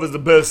tough love is the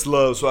best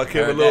love, so I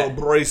came a little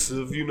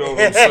abrasive, you know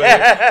what I'm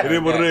saying? It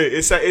is what it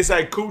is. It's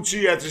like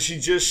coochie after she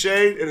just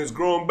shaved and it's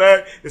growing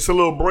back. It's a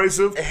little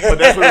abrasive, but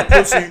that's when the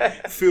pussy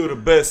feel the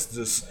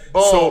bestest.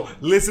 So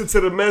listen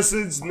to the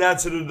message, not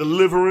to the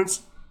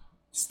deliverance.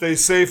 Stay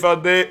safe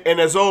out there, and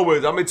as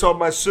always, I may talk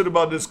my shit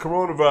about this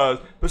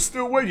coronavirus, but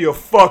still wear your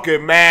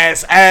fucking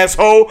mask,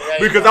 asshole,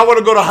 because I want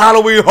to go to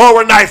Halloween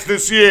Horror Nights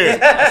this year.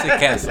 That shit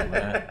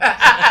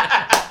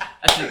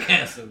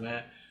canceled,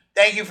 man.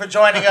 Thank you for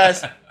joining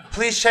us.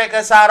 Please check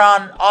us out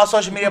on all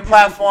social media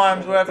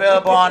platforms. We're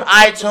available on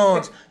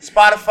iTunes,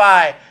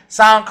 Spotify,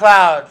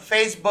 SoundCloud,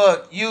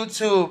 Facebook,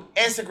 YouTube,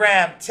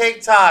 Instagram,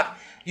 TikTok.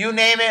 You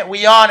name it,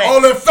 we on it.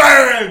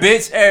 OnlyFans!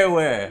 Bitch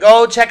everywhere.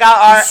 Go check out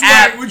our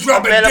app. We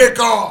dropping dick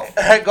off.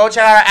 Go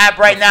check out our app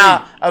right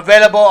now.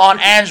 Available on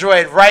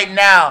Android right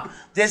now.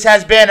 This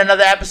has been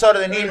another episode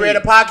of the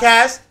Inebriated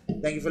Podcast.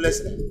 Thank you for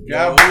listening.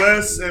 God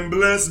bless and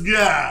bless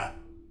God.